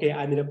say, okay,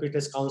 I need a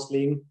pre-test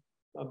counseling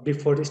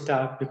before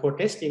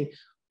testing,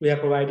 we are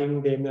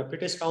providing them a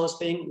pre-test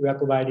counseling. We are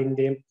providing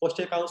them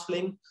post-test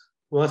counseling.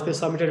 Once they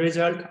submit a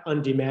result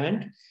on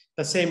demand, at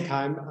the same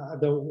time,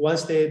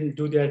 once they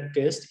do their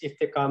test, if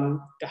they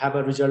come to have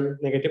a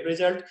negative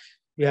result,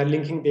 we are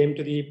linking them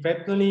to the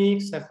PrEP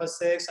clinics,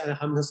 FSX, and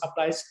Hamilton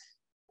supplies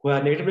who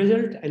are negative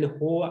result and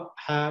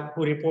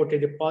who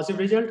reported a positive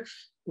result.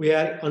 We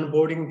are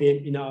onboarding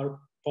them in our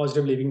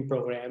positive living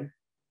program.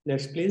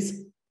 Next,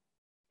 please.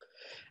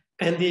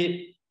 And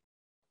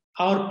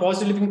our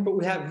positive living,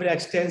 we have very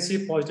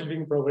extensive positive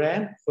living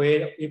program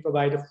where we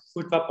provide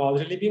food for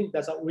positive living.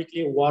 That's a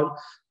weekly warm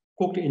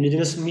cooked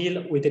indigenous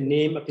meal with the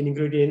name of the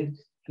ingredient,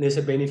 and there's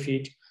a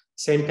benefit.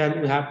 Same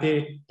time, we have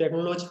the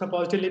technology for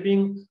positive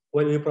living,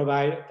 where we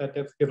provide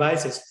the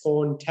devices,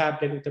 phone,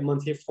 tablet with a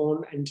monthly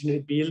phone,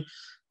 internet bill,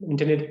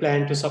 internet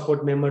plan to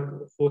support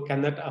members who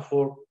cannot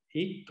afford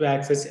it to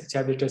access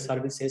HIV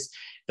services.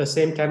 At the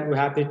same time, we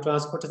have the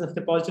transportation of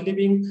the positive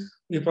living.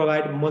 We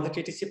provide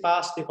monthly TTC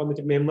pass to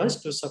community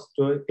members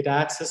to get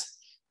access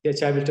to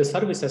HIV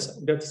services.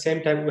 But at the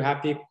same time, we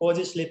have the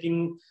cozy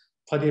sleeping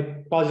for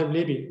the positive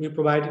living. We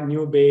provide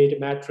new bed,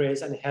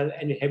 mattress, and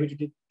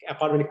heavy-duty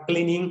apartment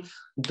cleaning,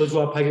 those who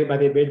are affected by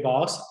the bed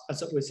box.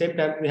 Also, at the same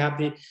time, we have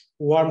the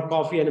warm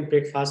coffee and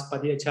breakfast for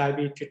the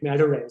HIV treatment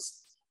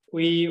adherents.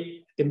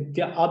 The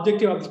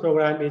objective of this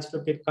program is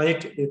to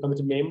connect the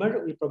community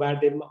member. We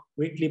provide them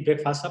weekly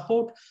breakfast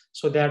support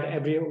so that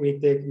every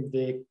week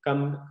they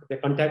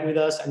contact with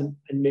us and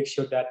make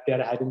sure that they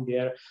are having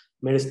their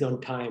medicine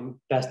on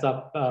time. That's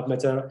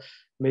the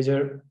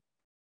major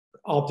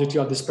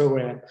objective of this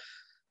program.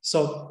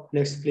 So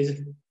next,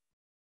 please.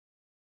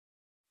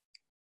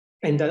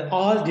 And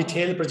all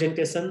detailed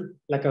presentation,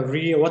 like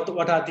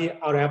what are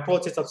our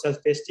approaches of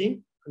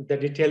self-testing, the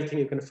detailed thing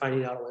you can find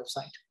in our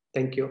website.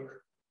 Thank you.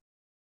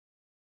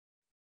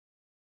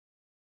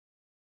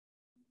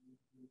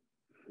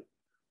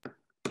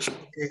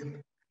 Okay,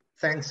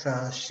 thanks,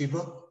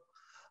 Shiva.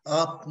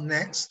 Up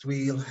next,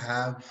 we'll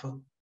have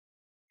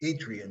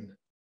Adrian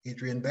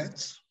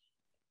Betts.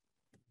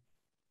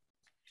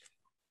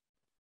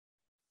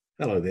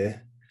 Hello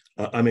there.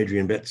 I'm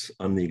Adrian Betts.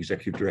 I'm the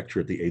Executive Director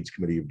at the AIDS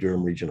Committee of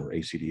Durham Region, or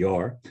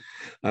ACDR.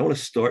 I want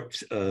to start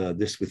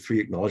this with 3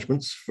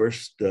 acknowledgements.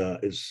 First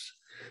is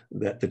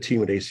that the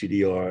team at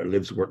ACDR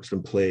lives, works,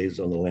 and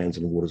plays on the lands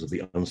and waters of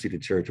the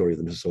unceded territory of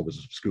the Mississaugas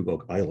of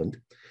Scugog Island.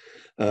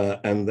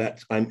 And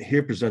that I'm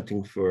here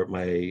presenting for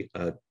my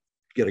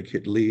Get a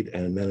Kit lead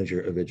and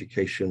manager of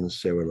education,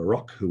 Sarah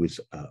LaRocque, who is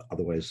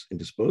otherwise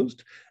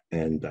indisposed,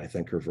 and I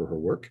thank her for her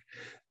work.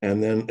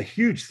 And then a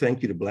huge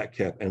thank you to Black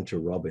Cap and to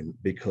Robin,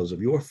 because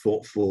of your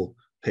thoughtful,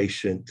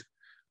 patient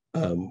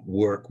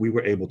work, we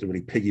were able to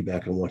really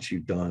piggyback on what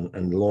you've done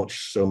and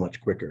launch so much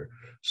quicker.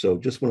 So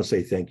just want to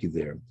say thank you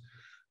there.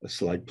 A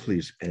slide,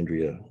 please,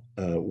 Andrea.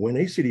 When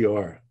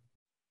ACDR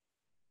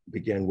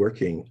began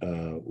working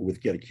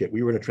with Get a Kit,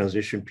 we were in a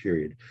transition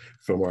period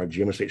from our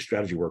GMSH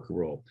strategy worker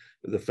role.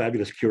 The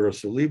fabulous Kira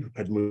Salib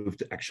had moved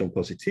to Action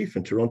Positif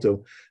in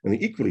Toronto, and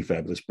the equally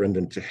fabulous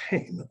Brendan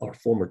Tehane, our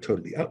former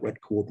Totally Outright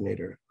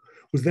coordinator,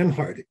 was then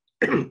hired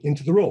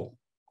into the role,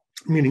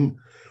 meaning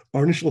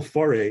our initial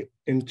foray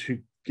into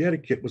Get a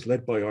Kit was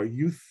led by our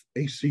youth,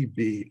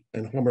 ACB,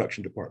 and harm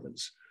reduction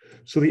departments.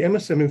 So the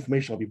MSM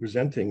information I'll be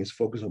presenting is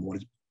focused on what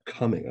is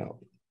coming out.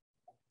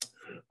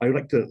 I would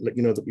like to let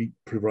you know that we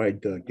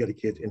provide Get a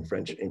Kit in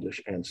French,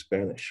 English, and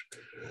Spanish.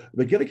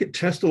 The Get a Kit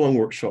Test Along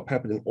workshop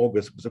happened in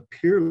August. It was a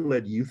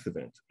peer-led youth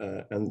event.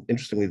 And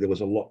interestingly, there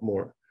was a lot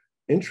more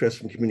interest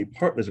from community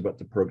partners about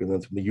the program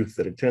than from the youth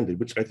that attended,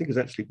 which I think is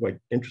actually quite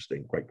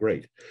interesting, quite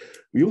great.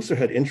 We also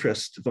had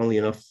interest, funnily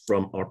enough,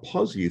 from our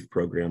POS youth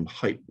program,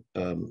 HYPE,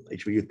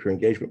 HIV Youth Peer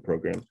Engagement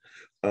Program,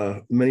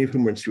 many of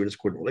whom are in stewardess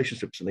coordinate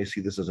relationships, and they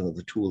see this as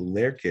another tool in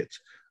their kits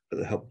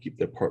to help keep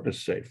their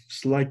partners safe.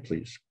 Slide,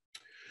 please.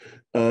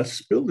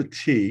 Spill the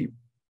tea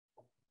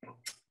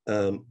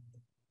about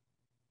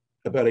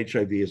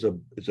HIV is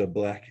a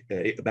Black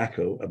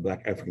ABACO, a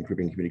Black African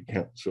Caribbean Community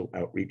Council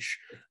outreach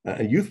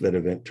and youth-led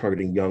event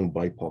targeting young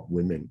BIPOC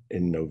women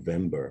in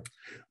November.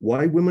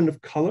 Why women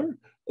of color?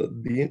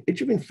 The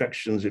HIV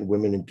infections in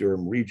women in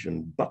Durham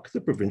region buck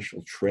the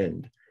provincial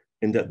trend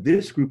in that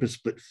this group is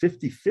split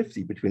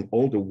 50-50 between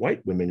older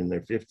white women in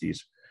their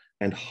 50s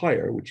and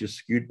higher, which is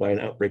skewed by an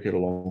outbreak at a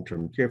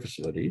long-term care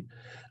facility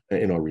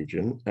in our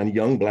region, and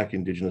young Black,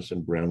 Indigenous,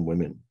 and brown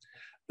women.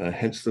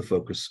 Hence the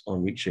focus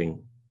on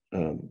reaching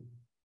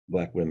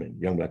Black women,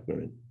 young Black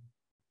women.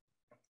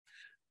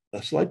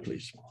 Slide,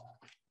 please.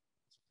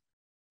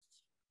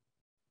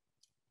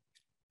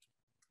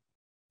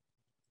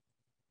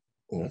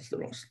 Oh, that's the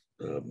wrong.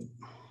 Here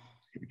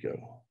we go.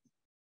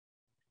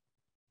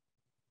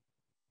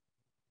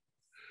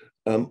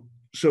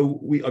 So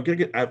we are going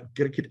to get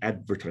a kit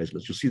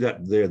advertisements. You'll see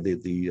that there.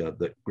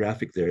 The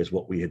graphic there is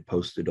what we had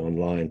posted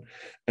online,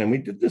 and we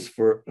did this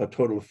for a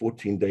total of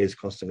 14 days,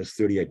 costing us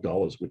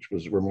 $38, which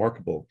was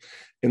remarkable.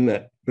 In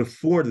that,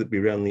 before that we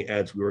ran the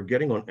ads, we were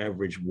getting on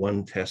average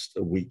 1 test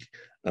a week,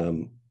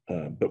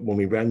 but when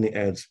we ran the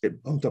ads,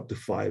 it bumped up to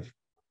 5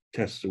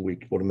 tests a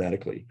week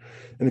automatically.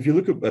 And if you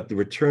look at the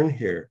return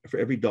here, for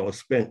every dollar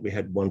spent, we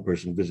had 1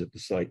 person visit the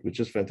site,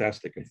 which is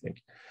fantastic, I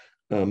think.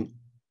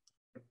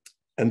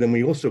 And then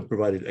we also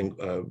provided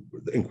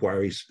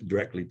inquiries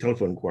directly,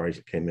 telephone inquiries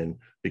that came in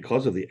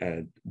because of the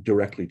ad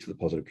directly to the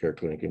Positive Care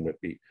Clinic in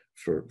Whitby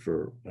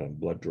for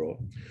blood draw.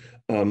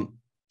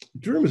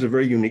 Durham is a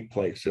very unique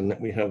place in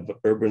that we have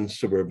urban,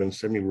 suburban,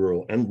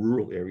 semi-rural, and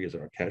rural areas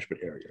in our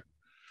catchment area.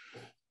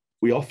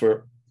 We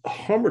offer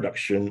harm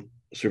reduction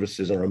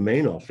services in our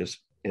main office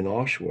in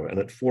Oshawa and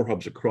at 4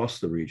 hubs across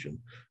the region,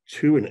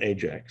 2 in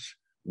Ajax,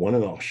 1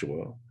 in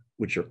Oshawa,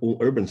 which are all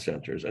urban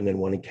centers, and then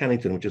 1 in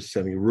Cannington, which is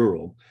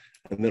semi-rural,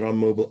 and then our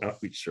mobile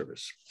outreach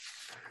service.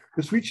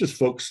 This reaches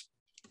folks,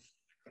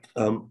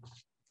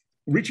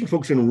 reaching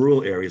folks in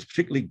rural areas,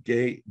 particularly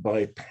gay,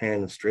 bi, pan,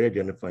 and straight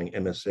identifying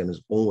MSM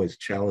is always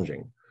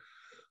challenging.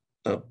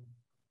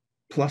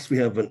 Plus, we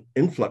have an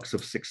influx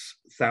of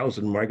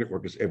 6,000 migrant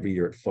workers every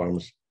year at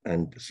farms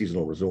and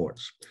seasonal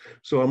resorts.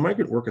 So our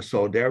migrant worker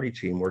solidarity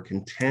team work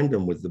in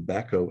tandem with the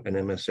BACO and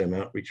MSM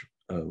outreach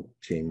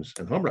teams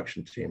and harm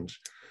reduction teams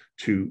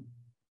to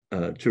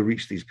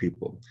reach these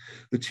people.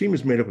 The team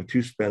is made up of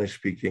 2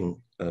 Spanish-speaking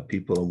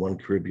people and 1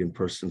 Caribbean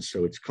person,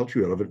 so it's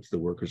culturally relevant to the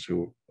workers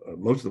who,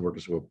 most of the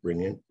workers who are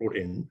brought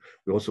in.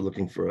 We're also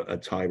looking for a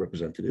Thai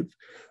representative.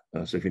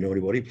 So if you know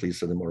anybody, please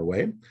send them our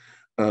way.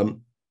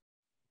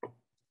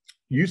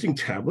 Using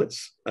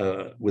tablets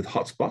with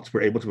hotspots,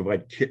 we're able to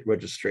provide kit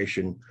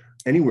registration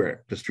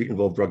anywhere to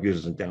street-involved drug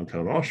users in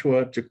downtown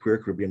Oshawa to queer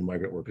Caribbean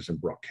migrant workers in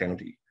Brock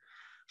County.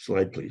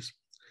 Slide, please.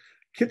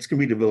 Kits can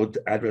be delivered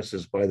to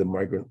addresses by the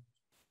migrant,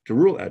 to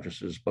rural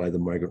addresses by the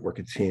migrant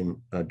worker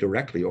team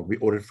directly, or be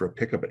ordered for a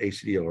pickup at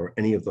ACDR or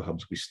any of the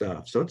hubs we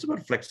staff. So it's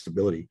about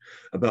flexibility,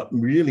 about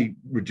really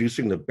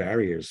reducing the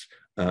barriers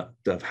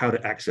of how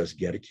to access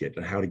Get a Kit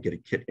and how to get a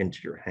kit into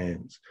your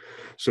hands.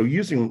 So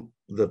using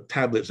the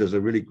tablets is a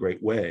really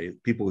great way.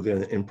 People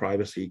within in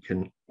privacy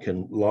can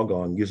log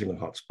on using a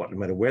hotspot, no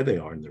matter where they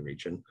are in the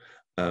region,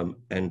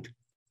 and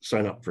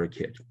sign up for a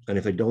kit. And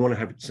if they don't want to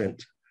have it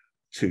sent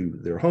to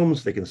their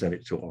homes, they can send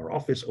it to our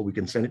office, or we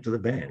can send it to the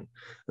van,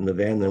 and the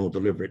van then will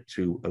deliver it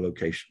to a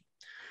location.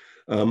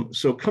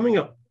 So coming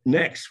up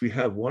next, we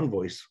have One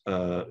Voice,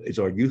 is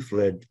our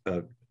youth-led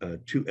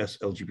 2S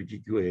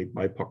LGBTQA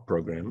BIPOC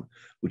program,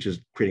 which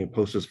is creating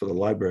posters for the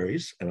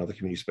libraries and other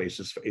community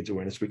spaces for AIDS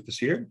Awareness Week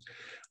this year.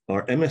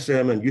 Our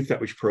MSM and youth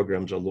outreach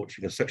programs are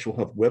launching a sexual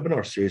health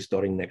webinar series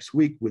starting next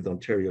week with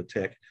Ontario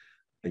Tech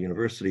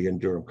University and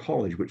Durham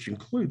College, which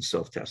includes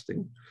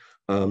self-testing.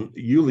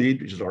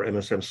 ULEAD, which is our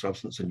MSM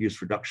substance and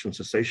use reduction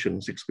cessation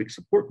 6-week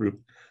support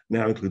group,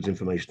 now includes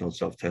information on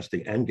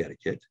self-testing and Get a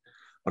Kit.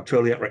 Our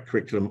totally outright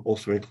curriculum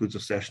also includes a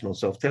session on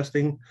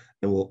self-testing,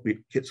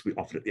 and kits will be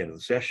offered at the end of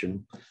the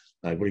session.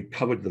 I've already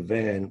covered the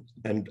van,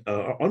 and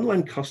our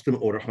online custom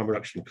order harm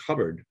reduction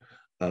cupboard,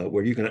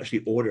 where you can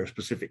actually order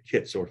specific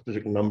kits or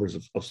specific numbers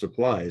of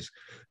supplies,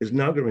 is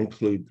now going to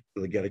include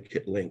the Get a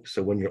Kit link.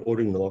 So when you're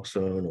ordering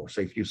naloxone or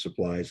safe use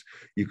supplies,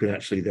 you can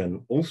actually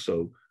then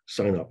also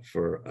sign up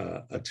for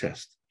a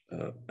test,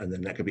 and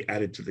then that can be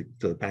added to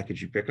the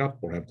package you pick up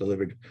or have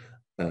delivered,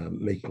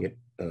 making it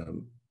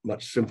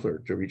much simpler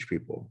to reach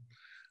people.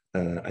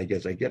 I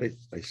guess I get it.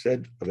 I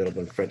said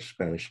available in French,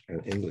 Spanish,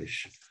 and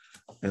English.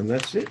 And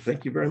that's it.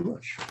 Thank you very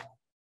much.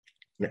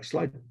 Next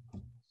slide.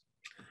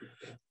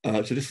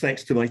 So just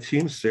thanks to my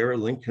team, Sarah,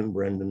 Lincoln,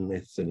 Brendan,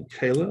 Nathan, and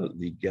Kayla,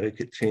 the Get a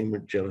Kit team,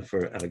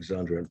 Jennifer,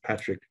 Alexandra, and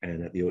Patrick,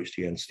 and at the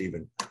OHTN,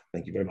 Stephen.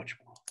 Thank you very much.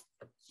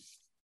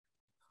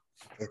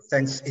 Okay,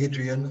 thanks,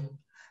 Adrian.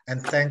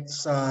 And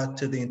thanks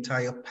to the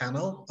entire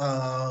panel.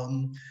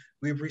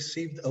 We've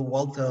received a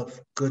wealth of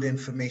good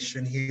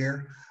information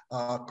here,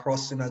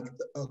 across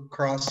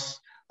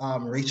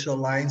racial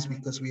lines,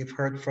 because we've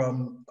heard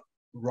from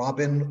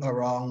Robin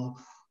around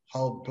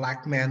how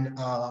Black men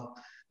are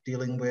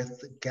dealing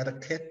with Get a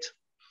Kit.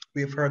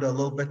 We've heard a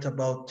little bit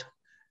about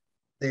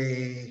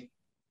the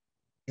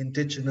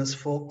Indigenous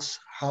folks,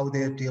 how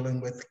they're dealing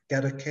with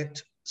Get a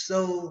Kit.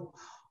 So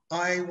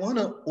I want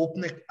to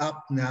open it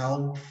up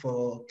now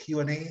for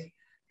Q&A.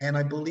 And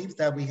I believe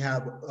that we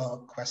have a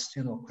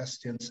question or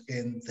questions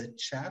in the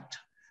chat.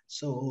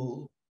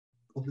 So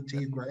over to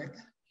you, Greg.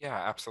 Yeah,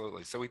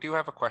 absolutely. So we do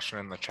have a question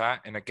in the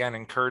chat. And again,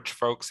 encourage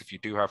folks, if you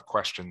do have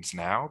questions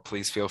now,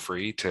 please feel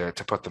free to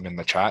put them in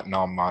the chat and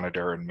I'll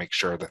monitor and make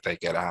sure that they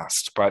get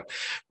asked. But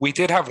we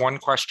did have one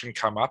question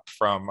come up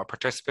from a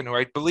participant who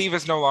I believe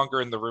is no longer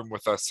in the room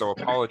with us. So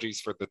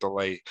apologies for the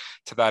delay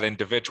to that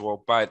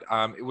individual. But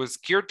it was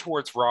geared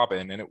towards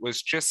Robin, and it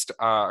was just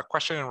a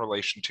question in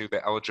relation to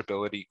the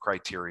eligibility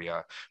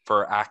criteria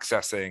for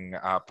accessing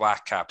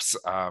Black Cap's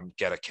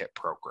Get a Kit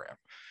program.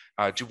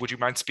 Would you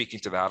mind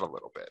speaking to that a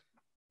little bit?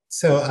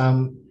 So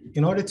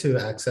in order to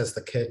access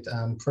the kit,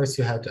 first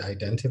you have to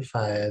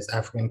identify as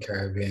African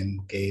Caribbean,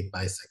 gay,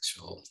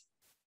 bisexual,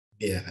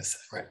 BMSM,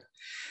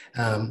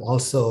 right?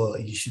 Also,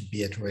 you should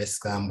be at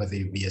risk, whether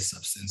you be a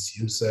substance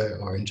user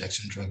or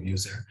injection drug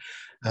user.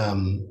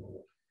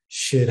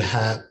 Should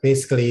have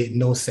basically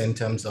no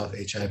symptoms of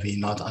HIV,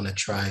 not on a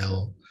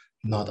trial,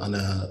 not on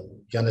a,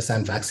 you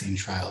understand, vaccine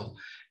trial.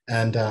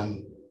 And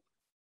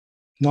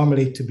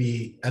normally, to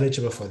be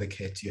eligible for the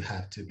kit, you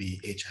have to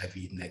be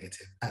HIV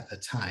negative at the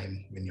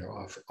time when you're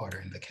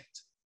ordering the kit.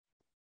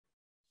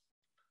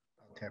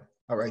 Okay,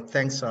 all right,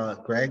 thanks,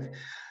 Greg.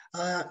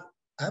 I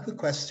have a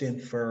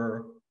question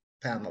for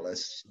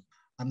panelists.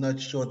 I'm not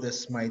sure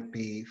this might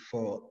be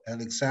for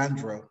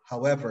Alexandra.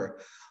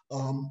 However,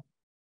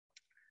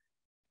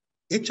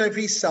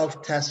 HIV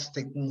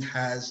self-testing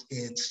has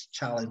its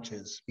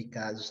challenges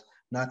because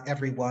not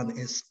everyone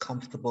is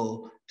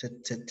comfortable to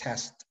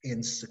test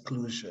in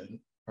seclusion.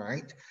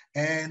 Right?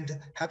 And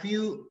have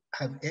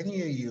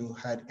any of you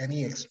had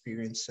any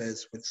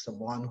experiences with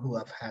someone who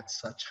have had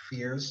such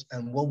fears,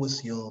 and what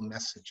was your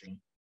messaging?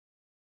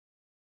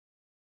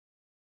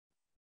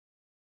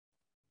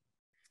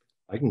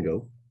 I can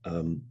go.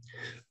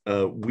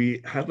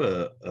 We have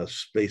a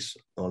space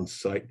on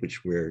site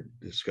which we're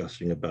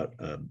discussing about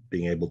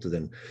being able to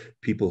then,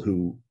 people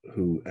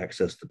who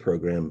access the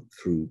program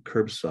through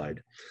curbside,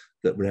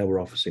 that now we're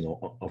offering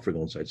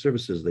on-site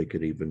services. They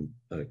could even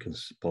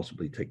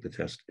possibly take the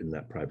test in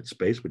that private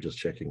space. We're just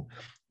checking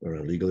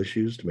around legal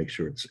issues to make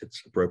sure it's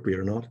appropriate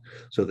or not,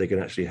 so they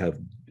can actually have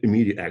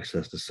immediate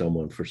access to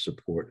someone for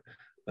support,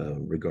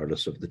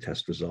 regardless of the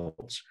test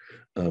results.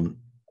 And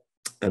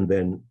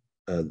then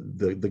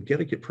the Get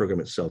a Kit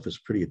program itself is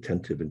pretty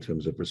attentive in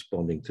terms of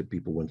responding to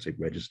people once they've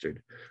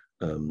registered,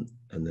 and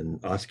then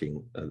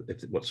asking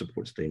what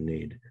supports they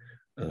need.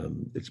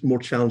 It's more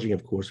challenging,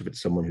 of course, if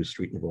it's someone who's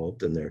street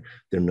involved and they're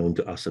known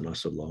to us and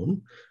us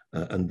alone,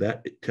 and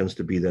that tends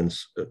to be then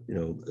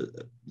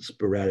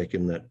sporadic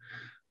in that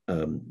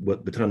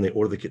what the time they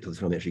order the kit to the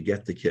time they actually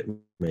get the kit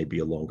may be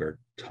a longer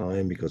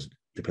time, because it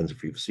depends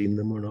if you've seen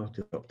them or not,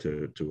 up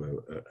to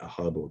a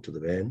hub or to the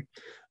van,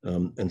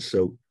 and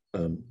so.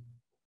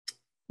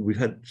 We've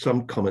had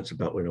some comments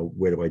about,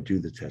 where do I do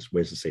the test?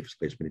 Where's the safest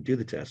place for me to do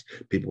the test?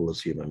 People will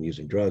assume I'm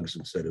using drugs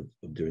instead of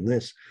doing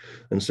this.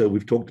 And so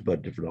we've talked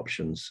about different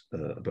options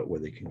about where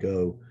they can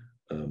go,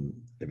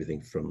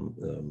 everything from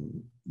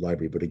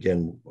library. But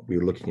again, we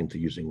were looking into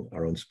using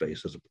our own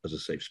space as a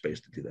safe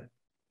space to do that.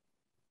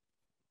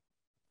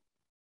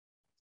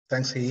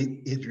 Thanks,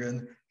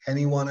 Adrian.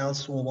 Anyone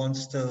else who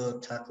wants to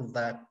tackle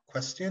that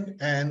question?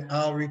 And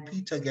I'll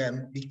repeat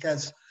again,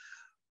 because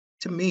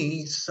to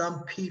me,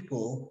 some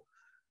people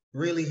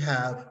really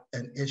have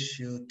an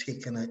issue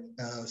taking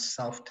a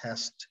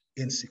self-test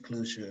in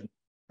seclusion,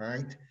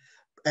 right?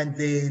 And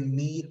they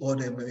need or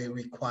they may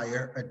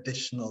require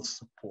additional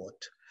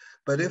support.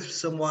 But if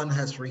someone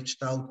has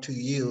reached out to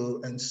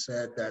you and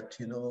said that,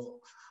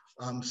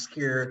 I'm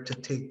scared to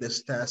take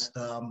this test,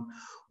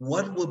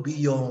 what would be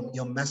your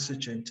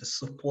messaging to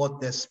support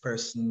this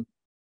person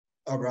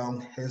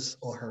around his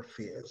or her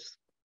fears?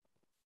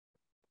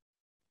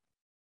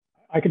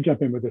 I can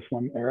jump in with this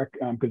one, Eric,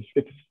 because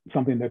it's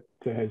something that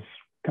has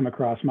come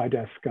across my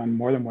desk on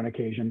more than one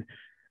occasion.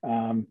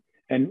 And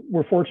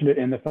we're fortunate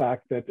in the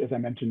fact that, as I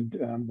mentioned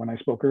when I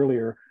spoke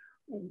earlier,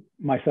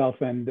 myself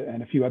and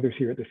a few others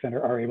here at the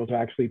center are able to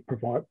actually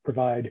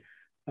provide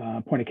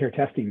point of care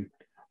testing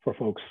for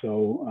folks.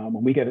 So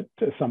when we get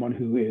to someone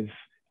who is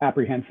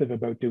apprehensive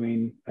about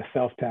doing a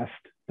self-test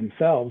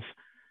themselves,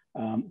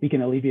 we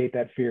can alleviate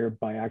that fear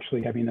by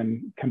actually having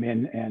them come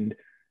in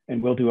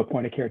and we'll do a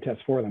point of care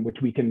test for them, which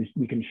we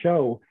can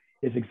show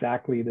is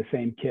exactly the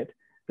same kit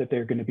that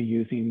they're going to be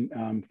using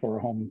for a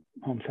home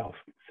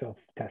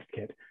self-test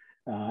kit.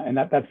 And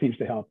that seems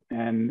to help.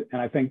 And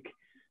I think,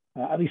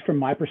 at least from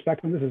my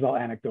perspective, this is all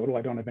anecdotal.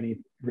 I don't have any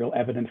real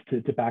evidence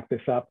to back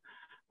this up.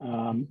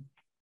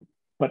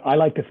 But I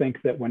like to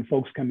think that when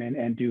folks come in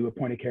and do a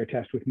point of care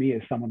test with me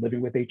as someone living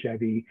with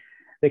HIV,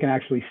 they can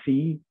actually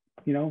see,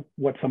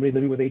 what somebody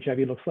living with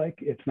HIV looks like.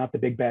 It's not the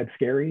big, bad,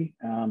 scary.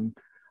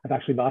 I've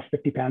actually lost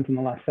 50 pounds in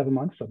the last 7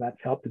 months, so that's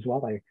helped as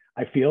well.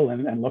 I feel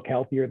and look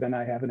healthier than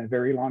I have in a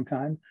very long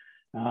time.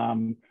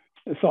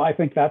 So I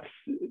think that's,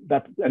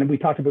 and we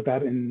talked about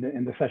that in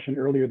the session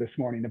earlier this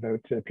morning about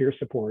peer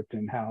support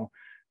and how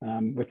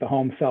with the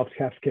home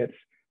self-test kits,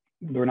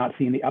 we're not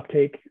seeing the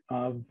uptake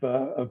of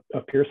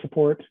peer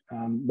support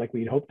like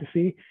we'd hope to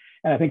see.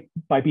 And I think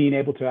by being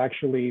able to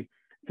actually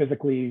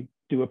physically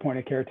do a point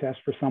of care test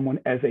for someone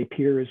as a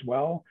peer as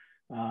well,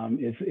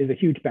 is a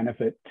huge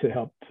benefit to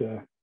help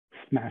to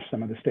smash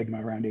some of the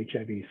stigma around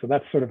HIV. So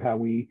that's sort of how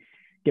we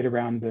get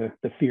around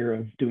the fear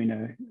of doing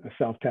a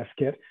self-test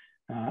kit.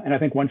 And I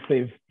think once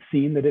they've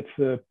seen that it's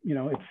a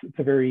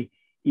very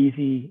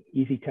easy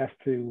test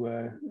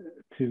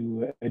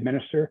to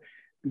administer,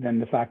 then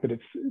the fact that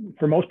it's,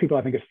 for most people,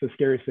 I think it's the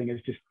scariest thing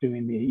is just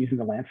using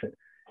the lancet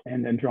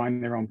and then drawing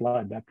their own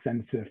blood. That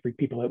tends to freak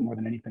people out more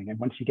than anything. And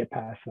once you get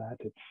past that,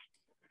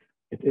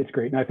 it's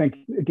great. And I think,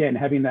 again,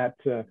 having that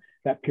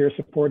peer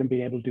support and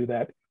being able to do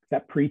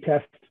that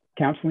pre-test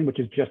counseling, which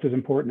is just as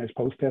important as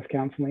post-test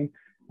counseling,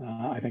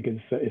 I think is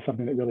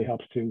something that really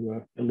helps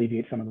to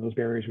alleviate some of those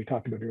barriers we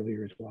talked about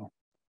earlier as well.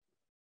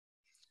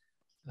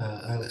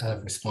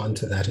 I'll respond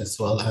to that as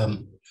well.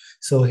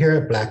 So here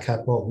at Black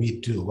Hat,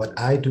 what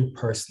I do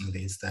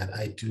personally is that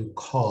I do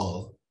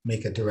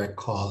make a direct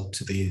call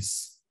to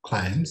these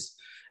clients,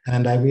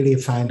 and I really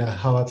find out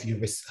how have you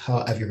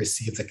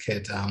received the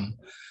kit?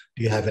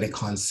 Do you have any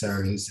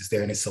concerns? Is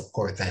there any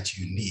support that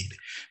you need?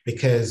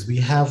 Because we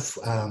have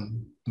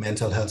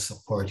mental health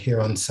support here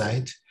on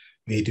site.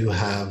 We do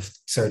have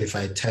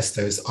certified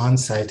testers on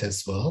site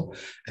as well.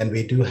 And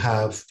we do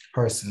have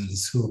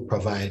persons who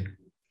provide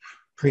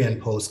pre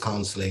and post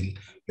counseling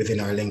within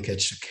our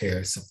linkage to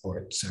care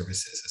support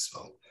services as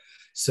well.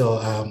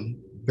 So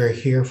we're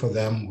here for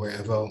them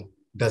wherever,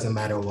 doesn't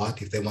matter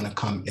what, if they want to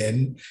come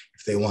in,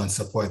 if they want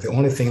support. The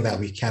only thing that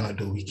we cannot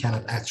do, we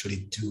cannot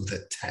actually do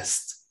the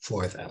test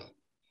for them.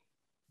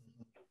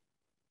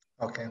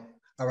 Okay.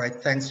 All right.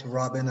 Thanks,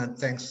 Robin, and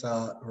thanks,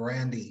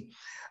 Randy.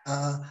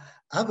 I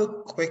have a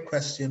quick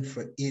question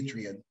for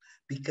Adrian,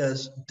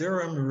 because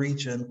Durham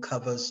region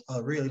covers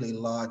a really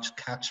large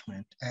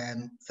catchment,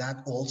 and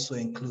that also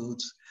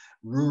includes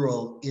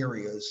rural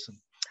areas.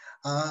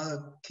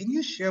 Can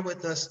you share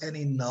with us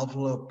any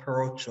novel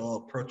approach or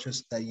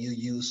approaches that you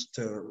use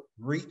to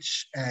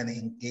reach and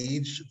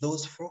engage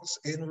those folks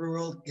in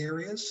rural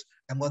areas,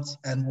 and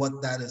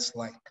what that is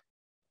like?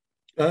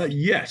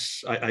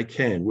 Yes, I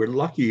can. We're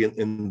lucky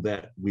in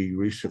that we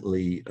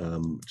recently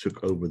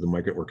took over the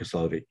Migrant Worker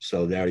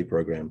Solidarity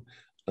Program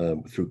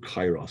through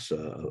Kairos,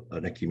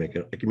 an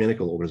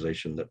ecumenical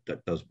organization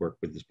that does work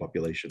with this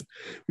population.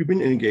 We've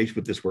been engaged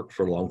with this work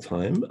for a long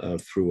time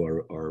through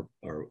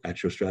our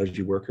actual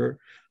strategy worker,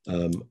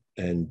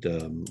 and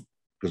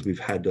because we've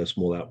had a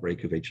small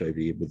outbreak of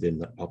HIV within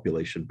that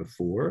population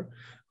before.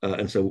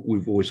 And so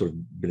we've always sort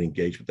of been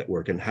engaged with that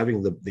work, and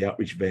having the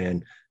outreach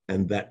van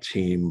and that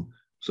team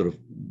sort of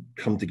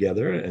come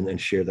together and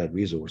share that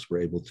resource,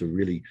 we're able to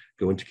really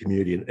go into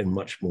community in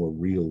much more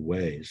real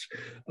ways.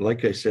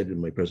 Like I said in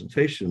my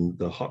presentation,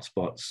 the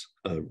hotspots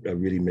are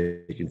really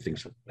making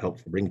things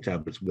helpful, bring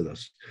tablets with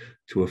us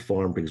to a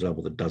farm, for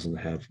example, that doesn't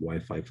have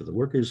Wi-Fi for the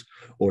workers,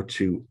 or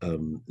to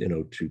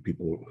to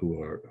people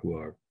who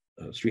are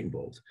street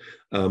involved.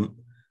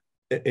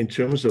 In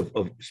terms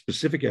of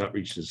specific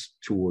outreaches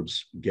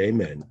towards gay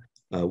men,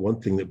 one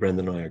thing that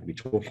Brendan and I are going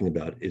to be talking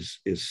about is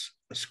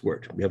a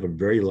squirt. We have a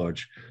very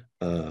large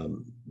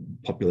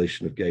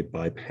population of gay,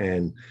 bi,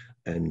 pan,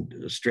 and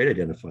straight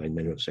identifying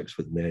men who have sex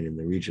with men in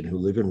the region who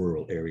live in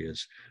rural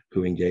areas,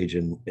 who engage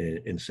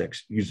in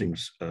sex using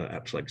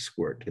apps like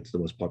Squirt. It's the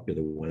most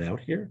popular one out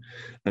here,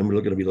 and we're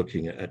going to be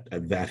looking at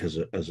that as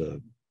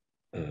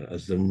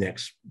the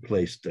next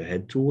place to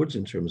head towards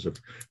in terms of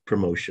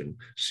promotion.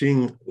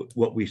 Seeing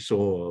what we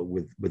saw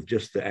with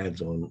just the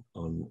ads on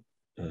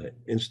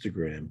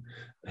Instagram,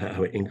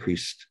 how it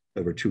increased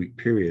over a 2-week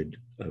period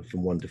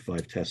from 1 to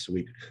 5 tests a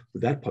week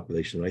with that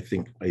population. I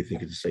think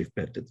it's a safe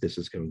bet that this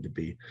is going to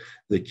be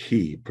the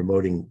key,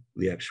 promoting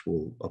the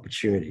actual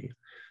opportunity.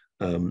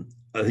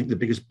 I think the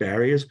biggest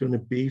barrier is going to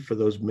be for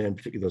those men,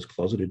 particularly those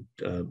closeted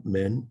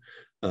men,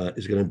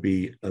 is going to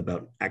be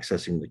about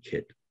accessing the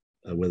kit.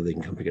 Whether they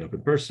can come pick it up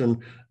in person,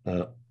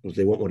 because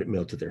they won't want it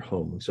mailed to their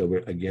home.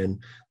 So again,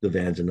 the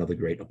van's another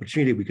great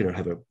opportunity. We can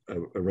have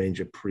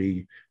arrange a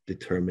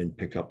predetermined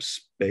pickup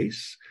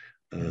space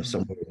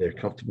somewhere they're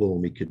comfortable,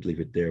 and we could leave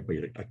it there by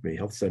a community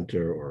health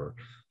center or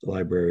the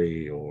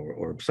library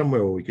or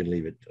somewhere where we can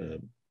leave it.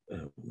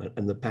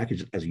 And the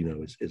package, as you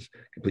know, is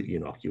completely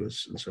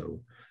innocuous. And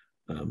so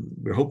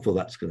we're hopeful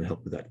that's going to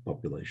help with that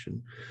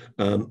population.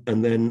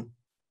 And then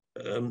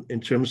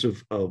in terms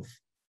of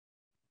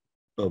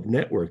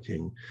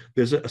networking,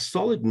 there's a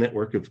solid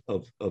network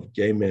of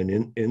gay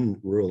men in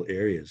rural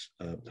areas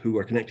who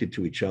are connected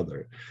to each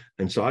other.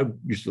 And so I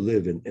used to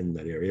live in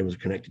that area and was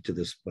connected to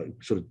this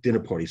sort of dinner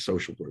party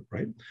social group,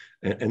 right?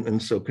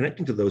 And so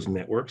connecting to those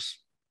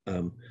networks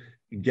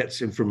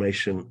gets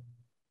information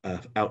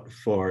out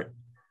far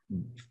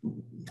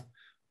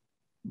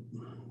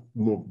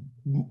more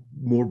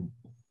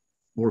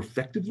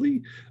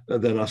effectively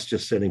than us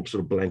just sending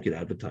sort of blanket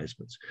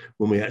advertisements,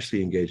 when we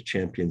actually engage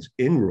champions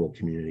in rural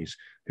communities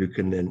who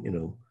can then,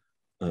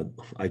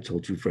 I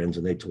told 2 friends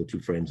and they told 2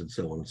 friends, and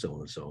so on and so on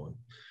and so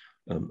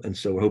on. And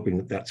so we're hoping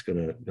that that's going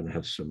to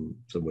have some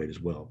weight as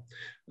well.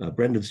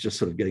 Brendan's just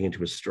sort of getting into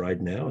his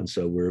stride now, and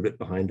so we're a bit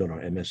behind on our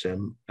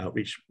MSM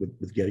outreach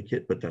with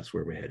GetAKit, but that's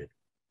where we're headed.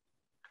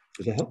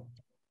 Does that help?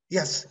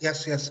 Yes.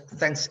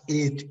 Thanks,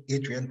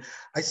 Adrian.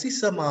 I see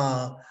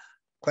some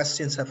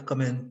questions have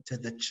come into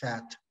the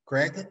chat.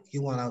 Greg,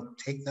 you want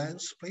to take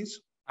those, please?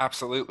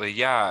 Absolutely.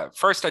 Yeah.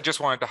 First, I just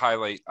wanted to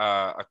highlight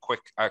a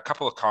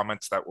couple of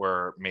comments that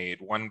were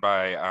made. One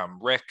by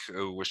Rick,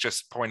 who was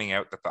just pointing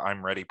out that the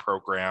I'm Ready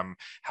program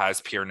has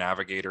peer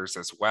navigators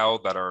as well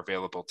that are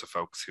available to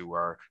folks who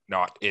are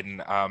not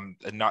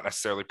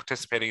necessarily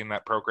participating in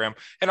that program.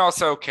 And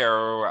also,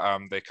 Caro,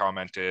 they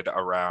commented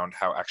around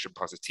how Action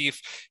Positif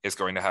is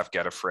going to have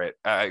Get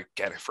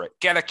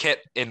a Kit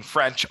in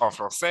French, en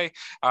français,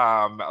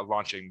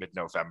 launching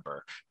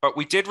mid-November. But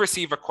we did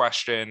receive a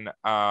question.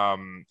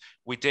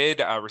 We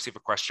did receive a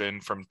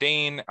question from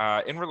Dane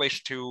in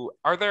relation to,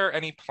 are there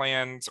any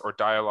plans or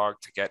dialogue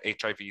to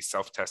get HIV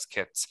self-test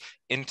kits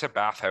into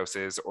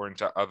bathhouses or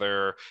into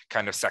other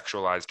kind of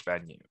sexualized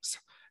venues?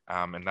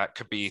 And that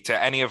could be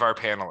to any of our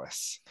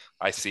panelists.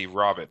 I see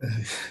Robin.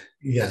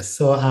 Yes,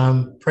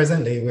 so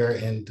presently we're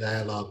in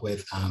dialogue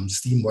with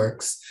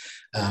Steamworks,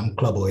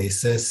 Club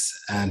Oasis,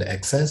 and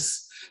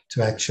Excess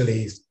to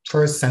actually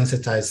first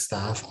sensitize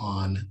staff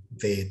on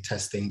the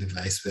testing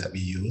device that we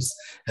use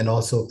and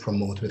also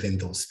promote within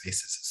those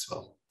spaces as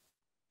well.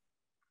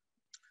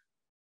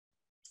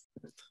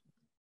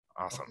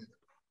 Awesome.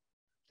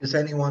 Does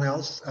anyone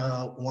else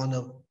want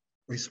to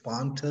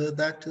respond to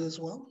that too as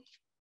well?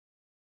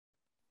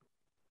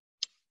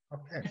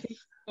 Okay.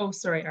 Oh,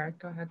 sorry, Eric,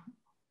 go ahead.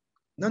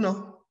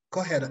 No,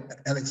 go ahead,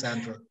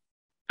 Alexandra.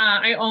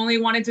 I only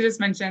wanted to just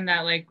mention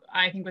that, like,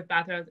 I think with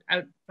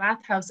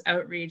bathhouse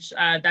outreach,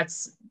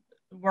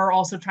 we're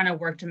also trying to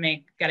work to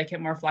make Get a Kit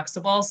more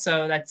flexible.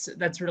 So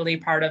that's really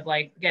part of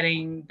like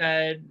getting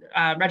the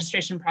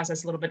registration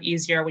process a little bit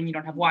easier when you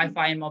don't have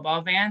Wi-Fi and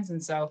mobile vans.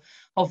 And so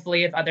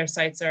hopefully if other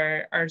sites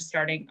are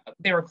starting,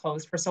 they were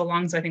closed for so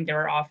long, so I think they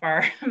were off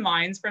our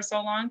minds for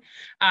so long.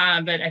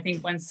 But I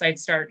think once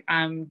sites start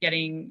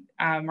getting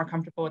more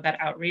comfortable with that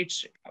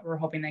outreach, we're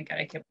hoping that Get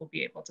a Kit will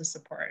be able to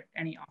support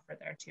any offer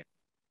there too.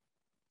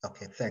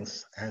 Okay,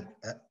 thanks, and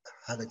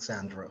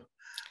Alexandra.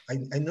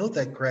 I know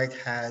that Greg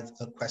had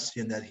a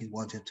question that he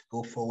wanted to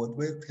go forward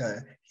with.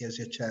 Here's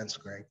your chance,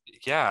 Greg.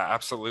 Yeah,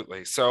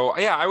 absolutely. So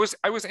yeah, I was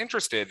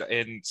interested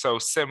in,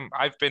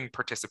 I've been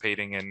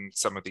participating in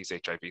some of these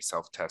HIV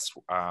self-test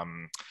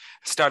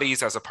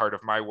studies as a part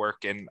of my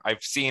work, and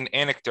I've seen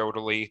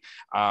anecdotally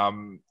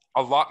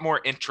a lot more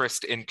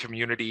interest in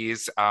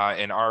communities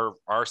in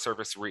our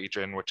service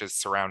region, which is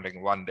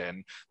surrounding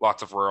London,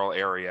 lots of rural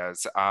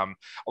areas. A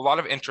lot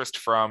of interest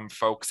from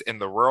folks in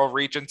the rural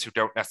regions who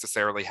don't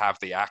necessarily have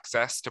the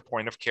access to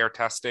point of care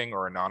testing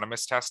or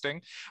anonymous testing.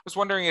 I was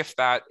wondering if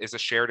that is a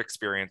shared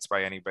experience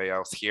by anybody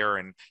else here,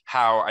 and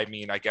how, I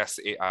guess,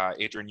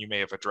 Adrian, you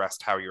may have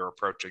addressed how you're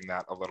approaching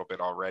that a little bit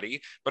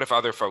already, but if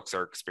other folks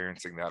are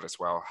experiencing that as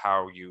well,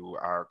 how you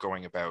are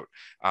going about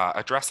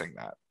addressing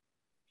that.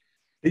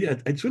 Yeah,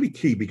 it's really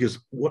key, because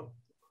what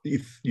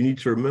if you need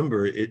to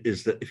remember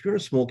is that if you're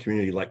in a small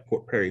community like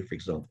Port Perry, for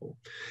example,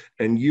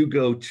 and you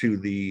go to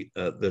the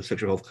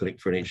sexual health clinic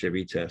for an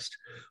HIV test,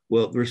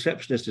 well, the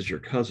receptionist is your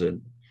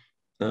cousin,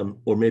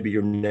 or maybe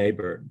your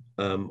neighbor,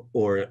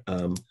 or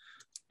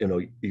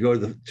you go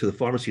to the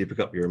pharmacy to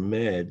pick up your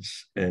meds,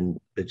 and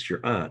it's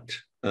your aunt,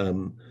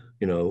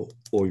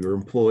 or your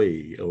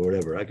employee or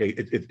whatever. Okay,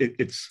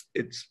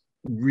 it's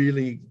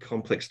really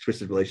complex,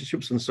 twisted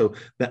relationships, and so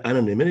the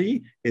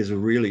anonymity is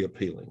really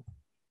appealing.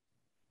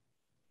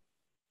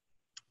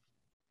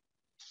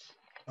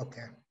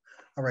 Okay,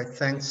 all right,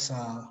 thanks,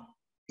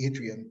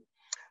 Adrian.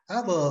 I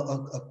have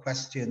a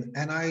question,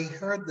 and I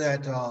heard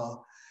that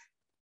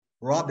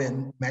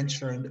Robin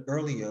mentioned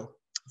earlier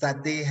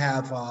that they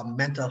have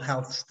mental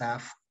health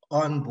staff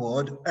on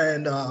board,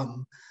 and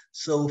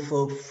so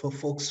for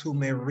folks who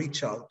may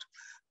reach out,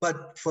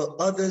 but for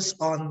others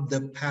on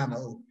the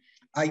panel,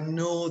 I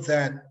know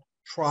that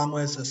trauma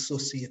is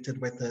associated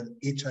with an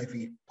HIV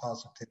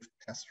positive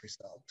test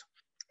result.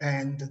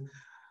 And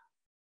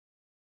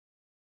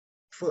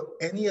for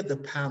any of the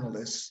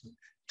panelists,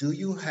 do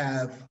you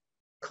have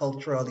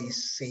culturally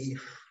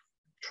safe,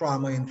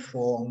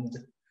 trauma-informed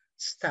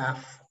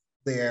staff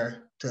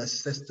there to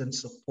assist and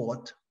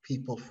support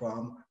people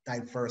from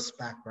diverse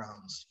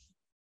backgrounds?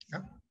 Yeah?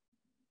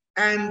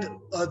 And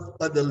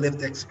other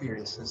lived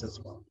experiences as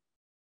well.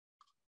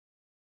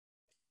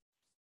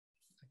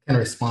 Can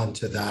respond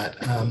to that.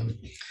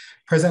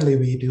 Presently,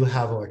 we do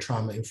have our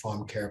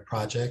trauma-informed care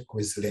project,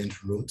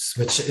 Resilient Roots,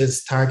 which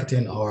is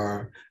targeting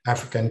our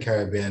African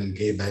Caribbean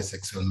gay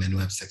bisexual men who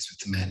have sex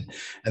with men.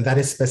 And that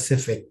is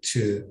specific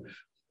to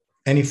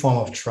any form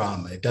of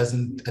trauma.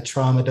 A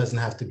trauma doesn't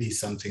have to be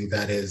something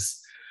that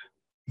is,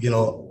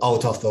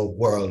 out of the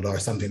world or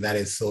something that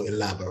is so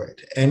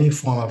elaborate. Any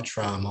form of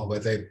trauma,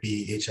 whether it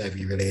be HIV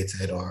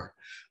related, or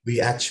we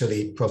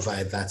actually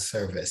provide that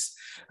service.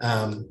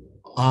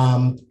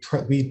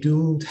 We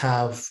do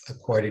have a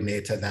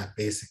coordinator that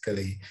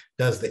basically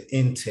does the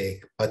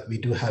intake, but we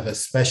do have a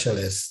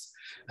specialist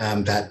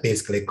that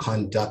basically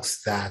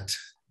conducts that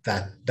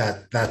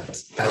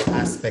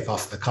aspect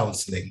of the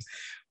counseling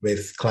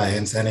with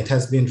clients, and it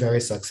has been very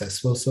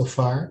successful so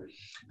far.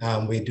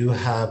 We do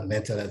have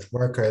mental health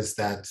workers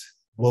that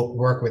will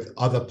work with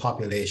other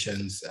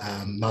populations,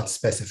 not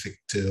specific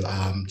to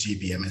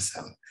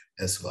GBMSM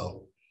as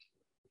well.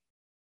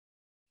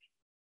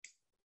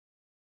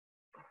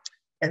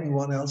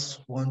 Anyone else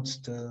wants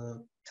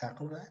to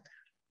tackle that?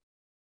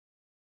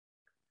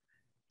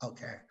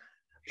 Okay.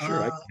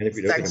 Sure.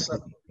 Thanks.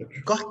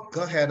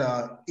 Go ahead,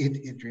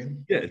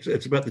 Adrian. Yeah,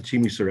 it's about the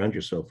team you surround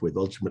yourself with.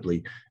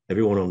 Ultimately,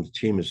 everyone on the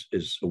team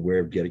is aware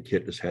of Get a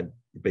Kit, has had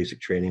basic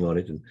training on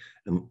it,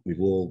 and we've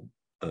all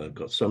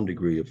got some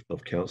degree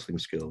of counseling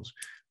skills.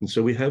 And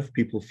so we have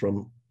people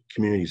from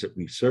communities that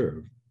we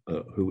serve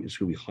who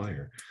we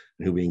hire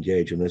and who we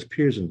engage. And there's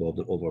peers involved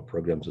in all of our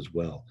programs as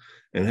well.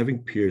 And having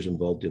peers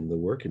involved in the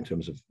work in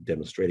terms of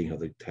demonstrating how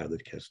the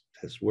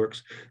test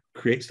works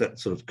creates that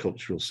sort of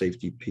cultural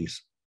safety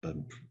piece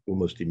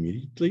almost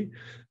immediately,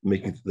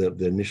 making the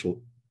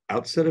initial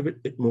outset of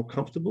it more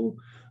comfortable.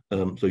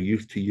 So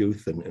youth to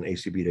youth and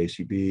ACB to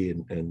ACB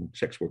and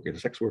sex worker to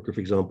sex worker, for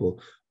example.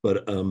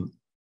 But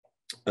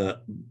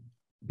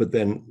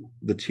then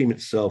the team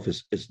itself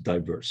is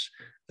diverse,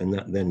 and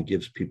that then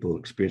gives people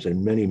experience,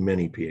 and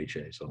many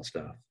PHAs on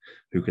staff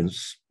who can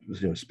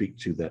speak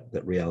to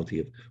that reality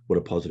of what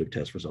a positive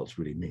test results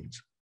really means.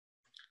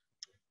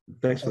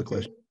 Thanks for the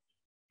question.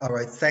 All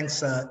right,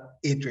 thanks,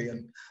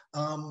 Adrian.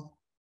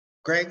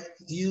 Greg,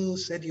 you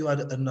said you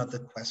had another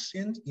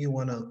question. You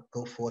want to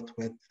go forth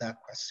with that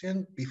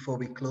question before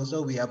we close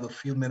out? We have a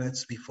few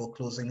minutes before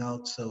closing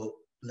out, so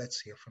let's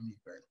hear from you,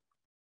 Greg.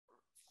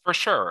 For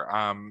sure.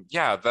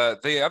 Yeah,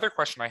 the other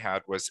question I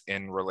had was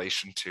in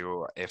relation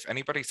to if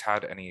anybody's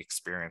had any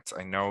experience.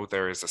 I know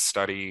there is a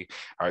study,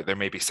 or there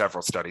may be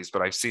several studies,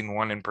 but I've seen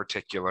one in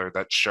particular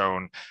that's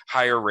shown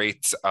higher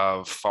rates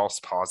of false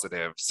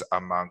positives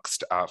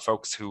amongst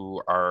folks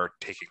who are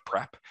taking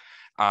PrEP.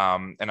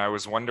 And I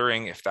was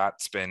wondering if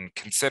that's been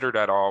considered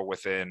at all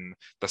within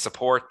the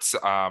supports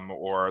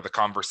or the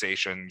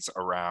conversations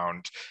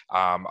around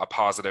a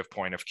positive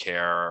point of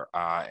care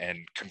and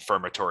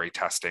confirmatory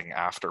testing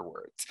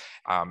afterwards,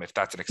 if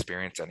that's an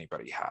experience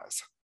anybody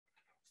has.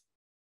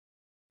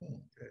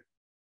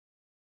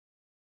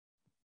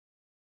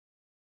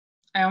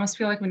 I almost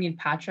feel like we need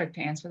Patrick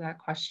to answer that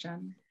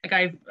question.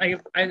 Like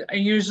I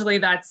usually,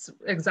 that's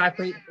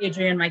exactly,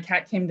 Adrian, my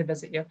cat came to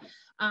visit you.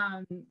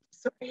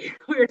 Sorry,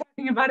 we were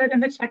talking about it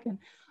in the check-in.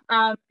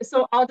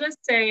 So I'll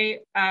just say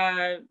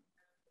that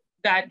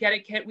Get a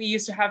Kit, we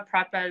used to have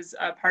PrEP as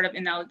a part of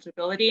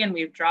ineligibility, and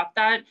we've dropped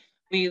that.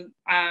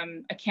 I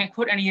can't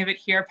quote any of it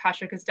here.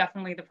 Patrick is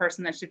definitely the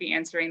person that should be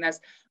answering this,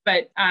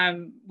 but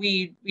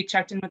we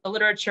checked in with the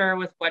literature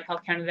with what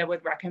Health Canada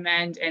would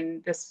recommend,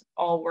 and this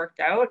all worked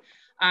out.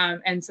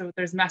 And so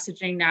there's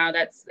messaging now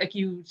that's like,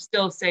 you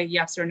still say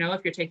yes or no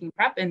if you're taking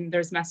PrEP, and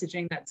there's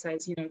messaging that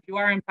says, if you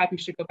are in PrEP, you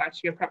should go back to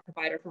your PrEP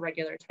provider for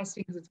regular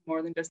testing because it's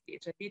more than just the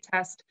HIV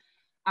test.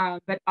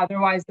 But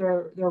otherwise,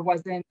 there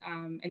wasn't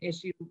an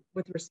issue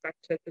with respect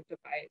to the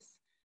device.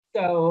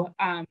 So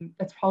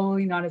that's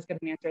probably not as good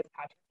an answer as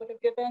Patrick would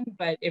have given,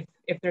 but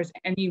if there's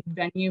any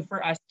venue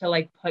for us to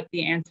like put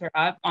the answer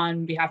up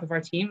on behalf of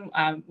our team,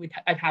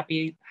 I'd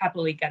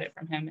happily get it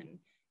from him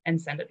and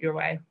send it your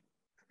way.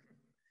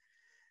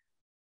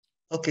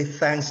 Okay,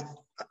 thanks,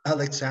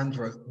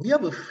 Alexandra. We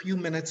have a few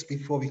minutes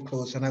before we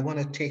close, and I want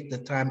to take the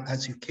time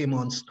as you came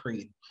on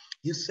screen.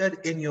 You said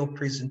in your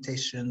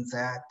presentation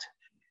that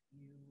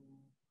you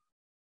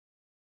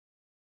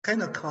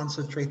kind of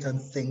concentrate on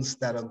things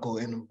that are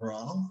going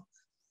wrong,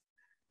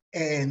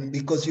 and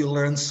because you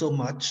learn so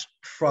much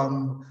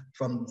from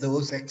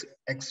those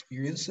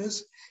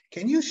experiences,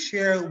 can you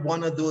share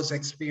one of those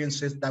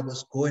experiences that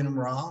was going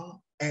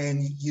wrong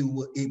and you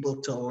were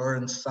able to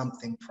learn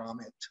something from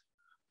it?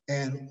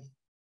 And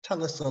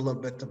tell us a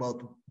little bit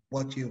about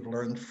what you've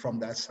learned from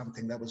that,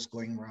 something that was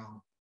going wrong.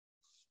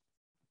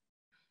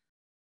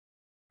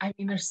 I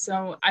mean,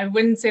 I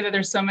wouldn't say that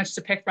there's so much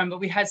to pick from, but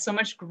we had so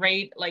much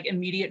great, like,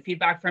 immediate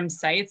feedback from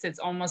sites. It's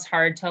almost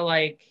hard to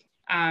like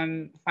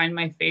find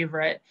my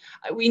favorite.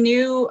 We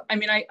knew,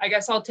 I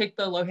guess I'll take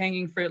the low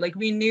hanging fruit. Like,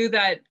 we knew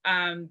that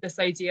this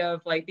idea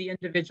of like the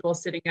individual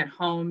sitting at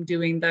home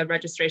doing the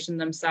registration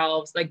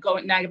themselves, like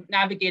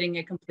navigating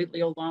it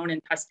completely alone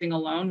and testing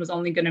alone was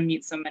only going to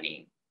meet so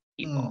many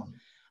people.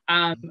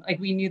 Like,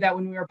 we knew that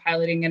when we were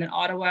piloting it in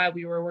Ottawa,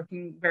 we were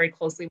working very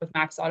closely with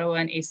Max Ottawa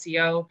and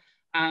ACO,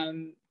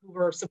 who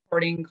were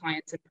supporting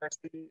clients in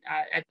person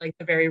at like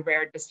the very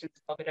rare distance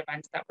COVID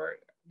events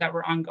that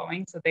were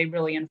ongoing. So they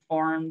really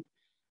informed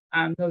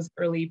those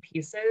early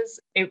pieces.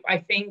 I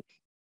think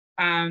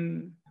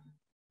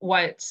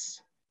what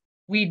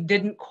we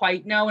didn't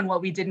quite know and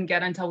what we didn't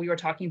get until we were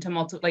talking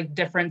to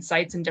different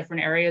sites in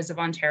different areas of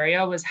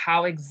Ontario was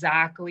how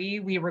exactly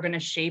we were going to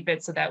shape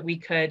it so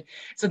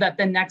that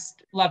the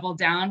next level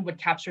down would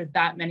capture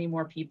that many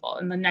more people,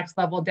 and the next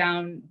level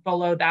down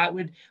below that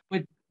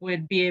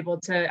would be able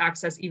to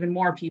access even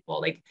more people.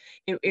 Like,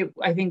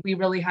 I think we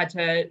really had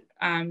to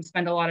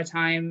spend a lot of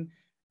time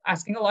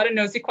asking a lot of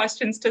nosy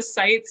questions to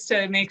sites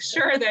to make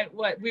sure that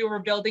what we were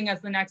building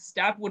as the next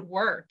step would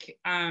work.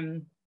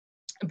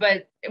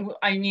 But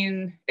I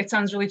mean, it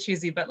sounds really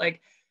cheesy, but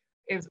like,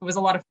 it was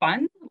a lot of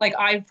fun. Like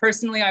I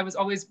personally, I was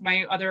always,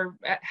 my other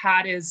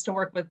hat is to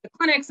work with the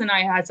clinics, and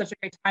I had such a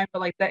great time, but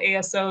like the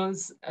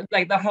ASOs,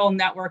 like the whole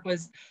network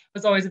was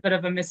always a bit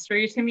of a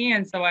mystery to me.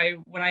 And so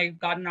when I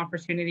got an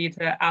opportunity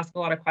to ask a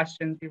lot of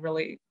questions, we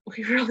really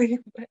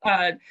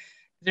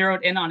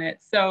zeroed in on it.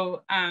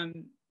 So,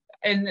 and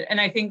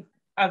I think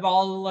of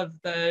all of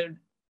the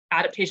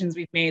adaptations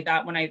we've made,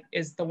 that one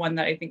is the one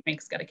that I think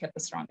makes Get a Kit the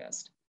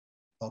strongest.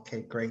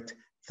 Okay, great.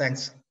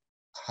 Thanks,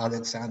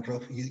 Alexandra.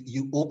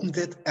 You opened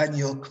it and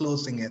you're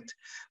closing it.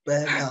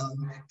 But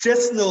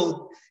just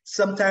know,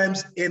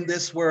 sometimes in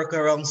this work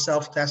around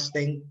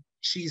self-testing,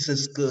 cheese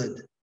is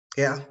good.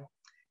 Yeah.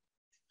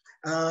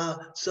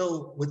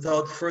 So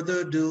without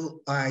further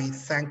ado, I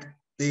thank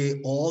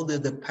all the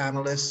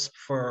panelists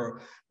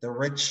for the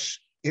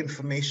rich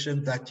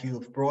information that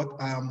you've brought.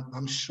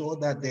 I'm sure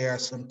that there are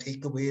some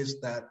takeaways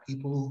that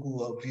people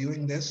who are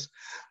viewing this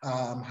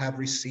have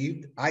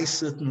received. I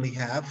certainly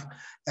have.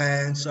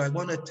 And so I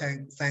want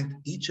to thank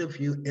each of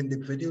you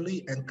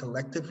individually and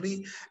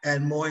collectively,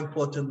 and more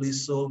importantly,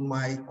 so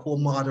my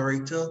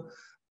co-moderator.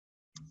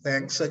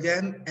 Thanks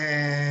again,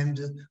 and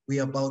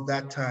we are about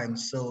that time.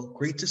 So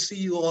great to see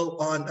you all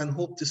on, and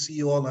hope to see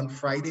you all on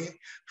Friday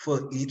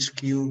for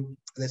HQ.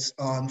 That's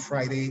on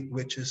Friday,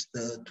 which is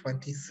the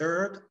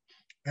 23rd.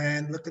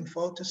 And looking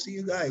forward to see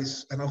you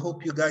guys. And I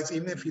hope you guys,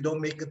 even if you don't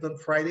make it on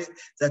Friday,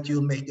 that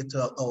you'll make it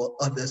to our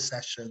other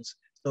sessions.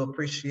 So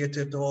appreciate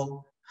it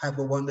all. Have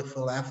a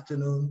wonderful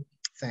afternoon.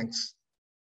 Thanks.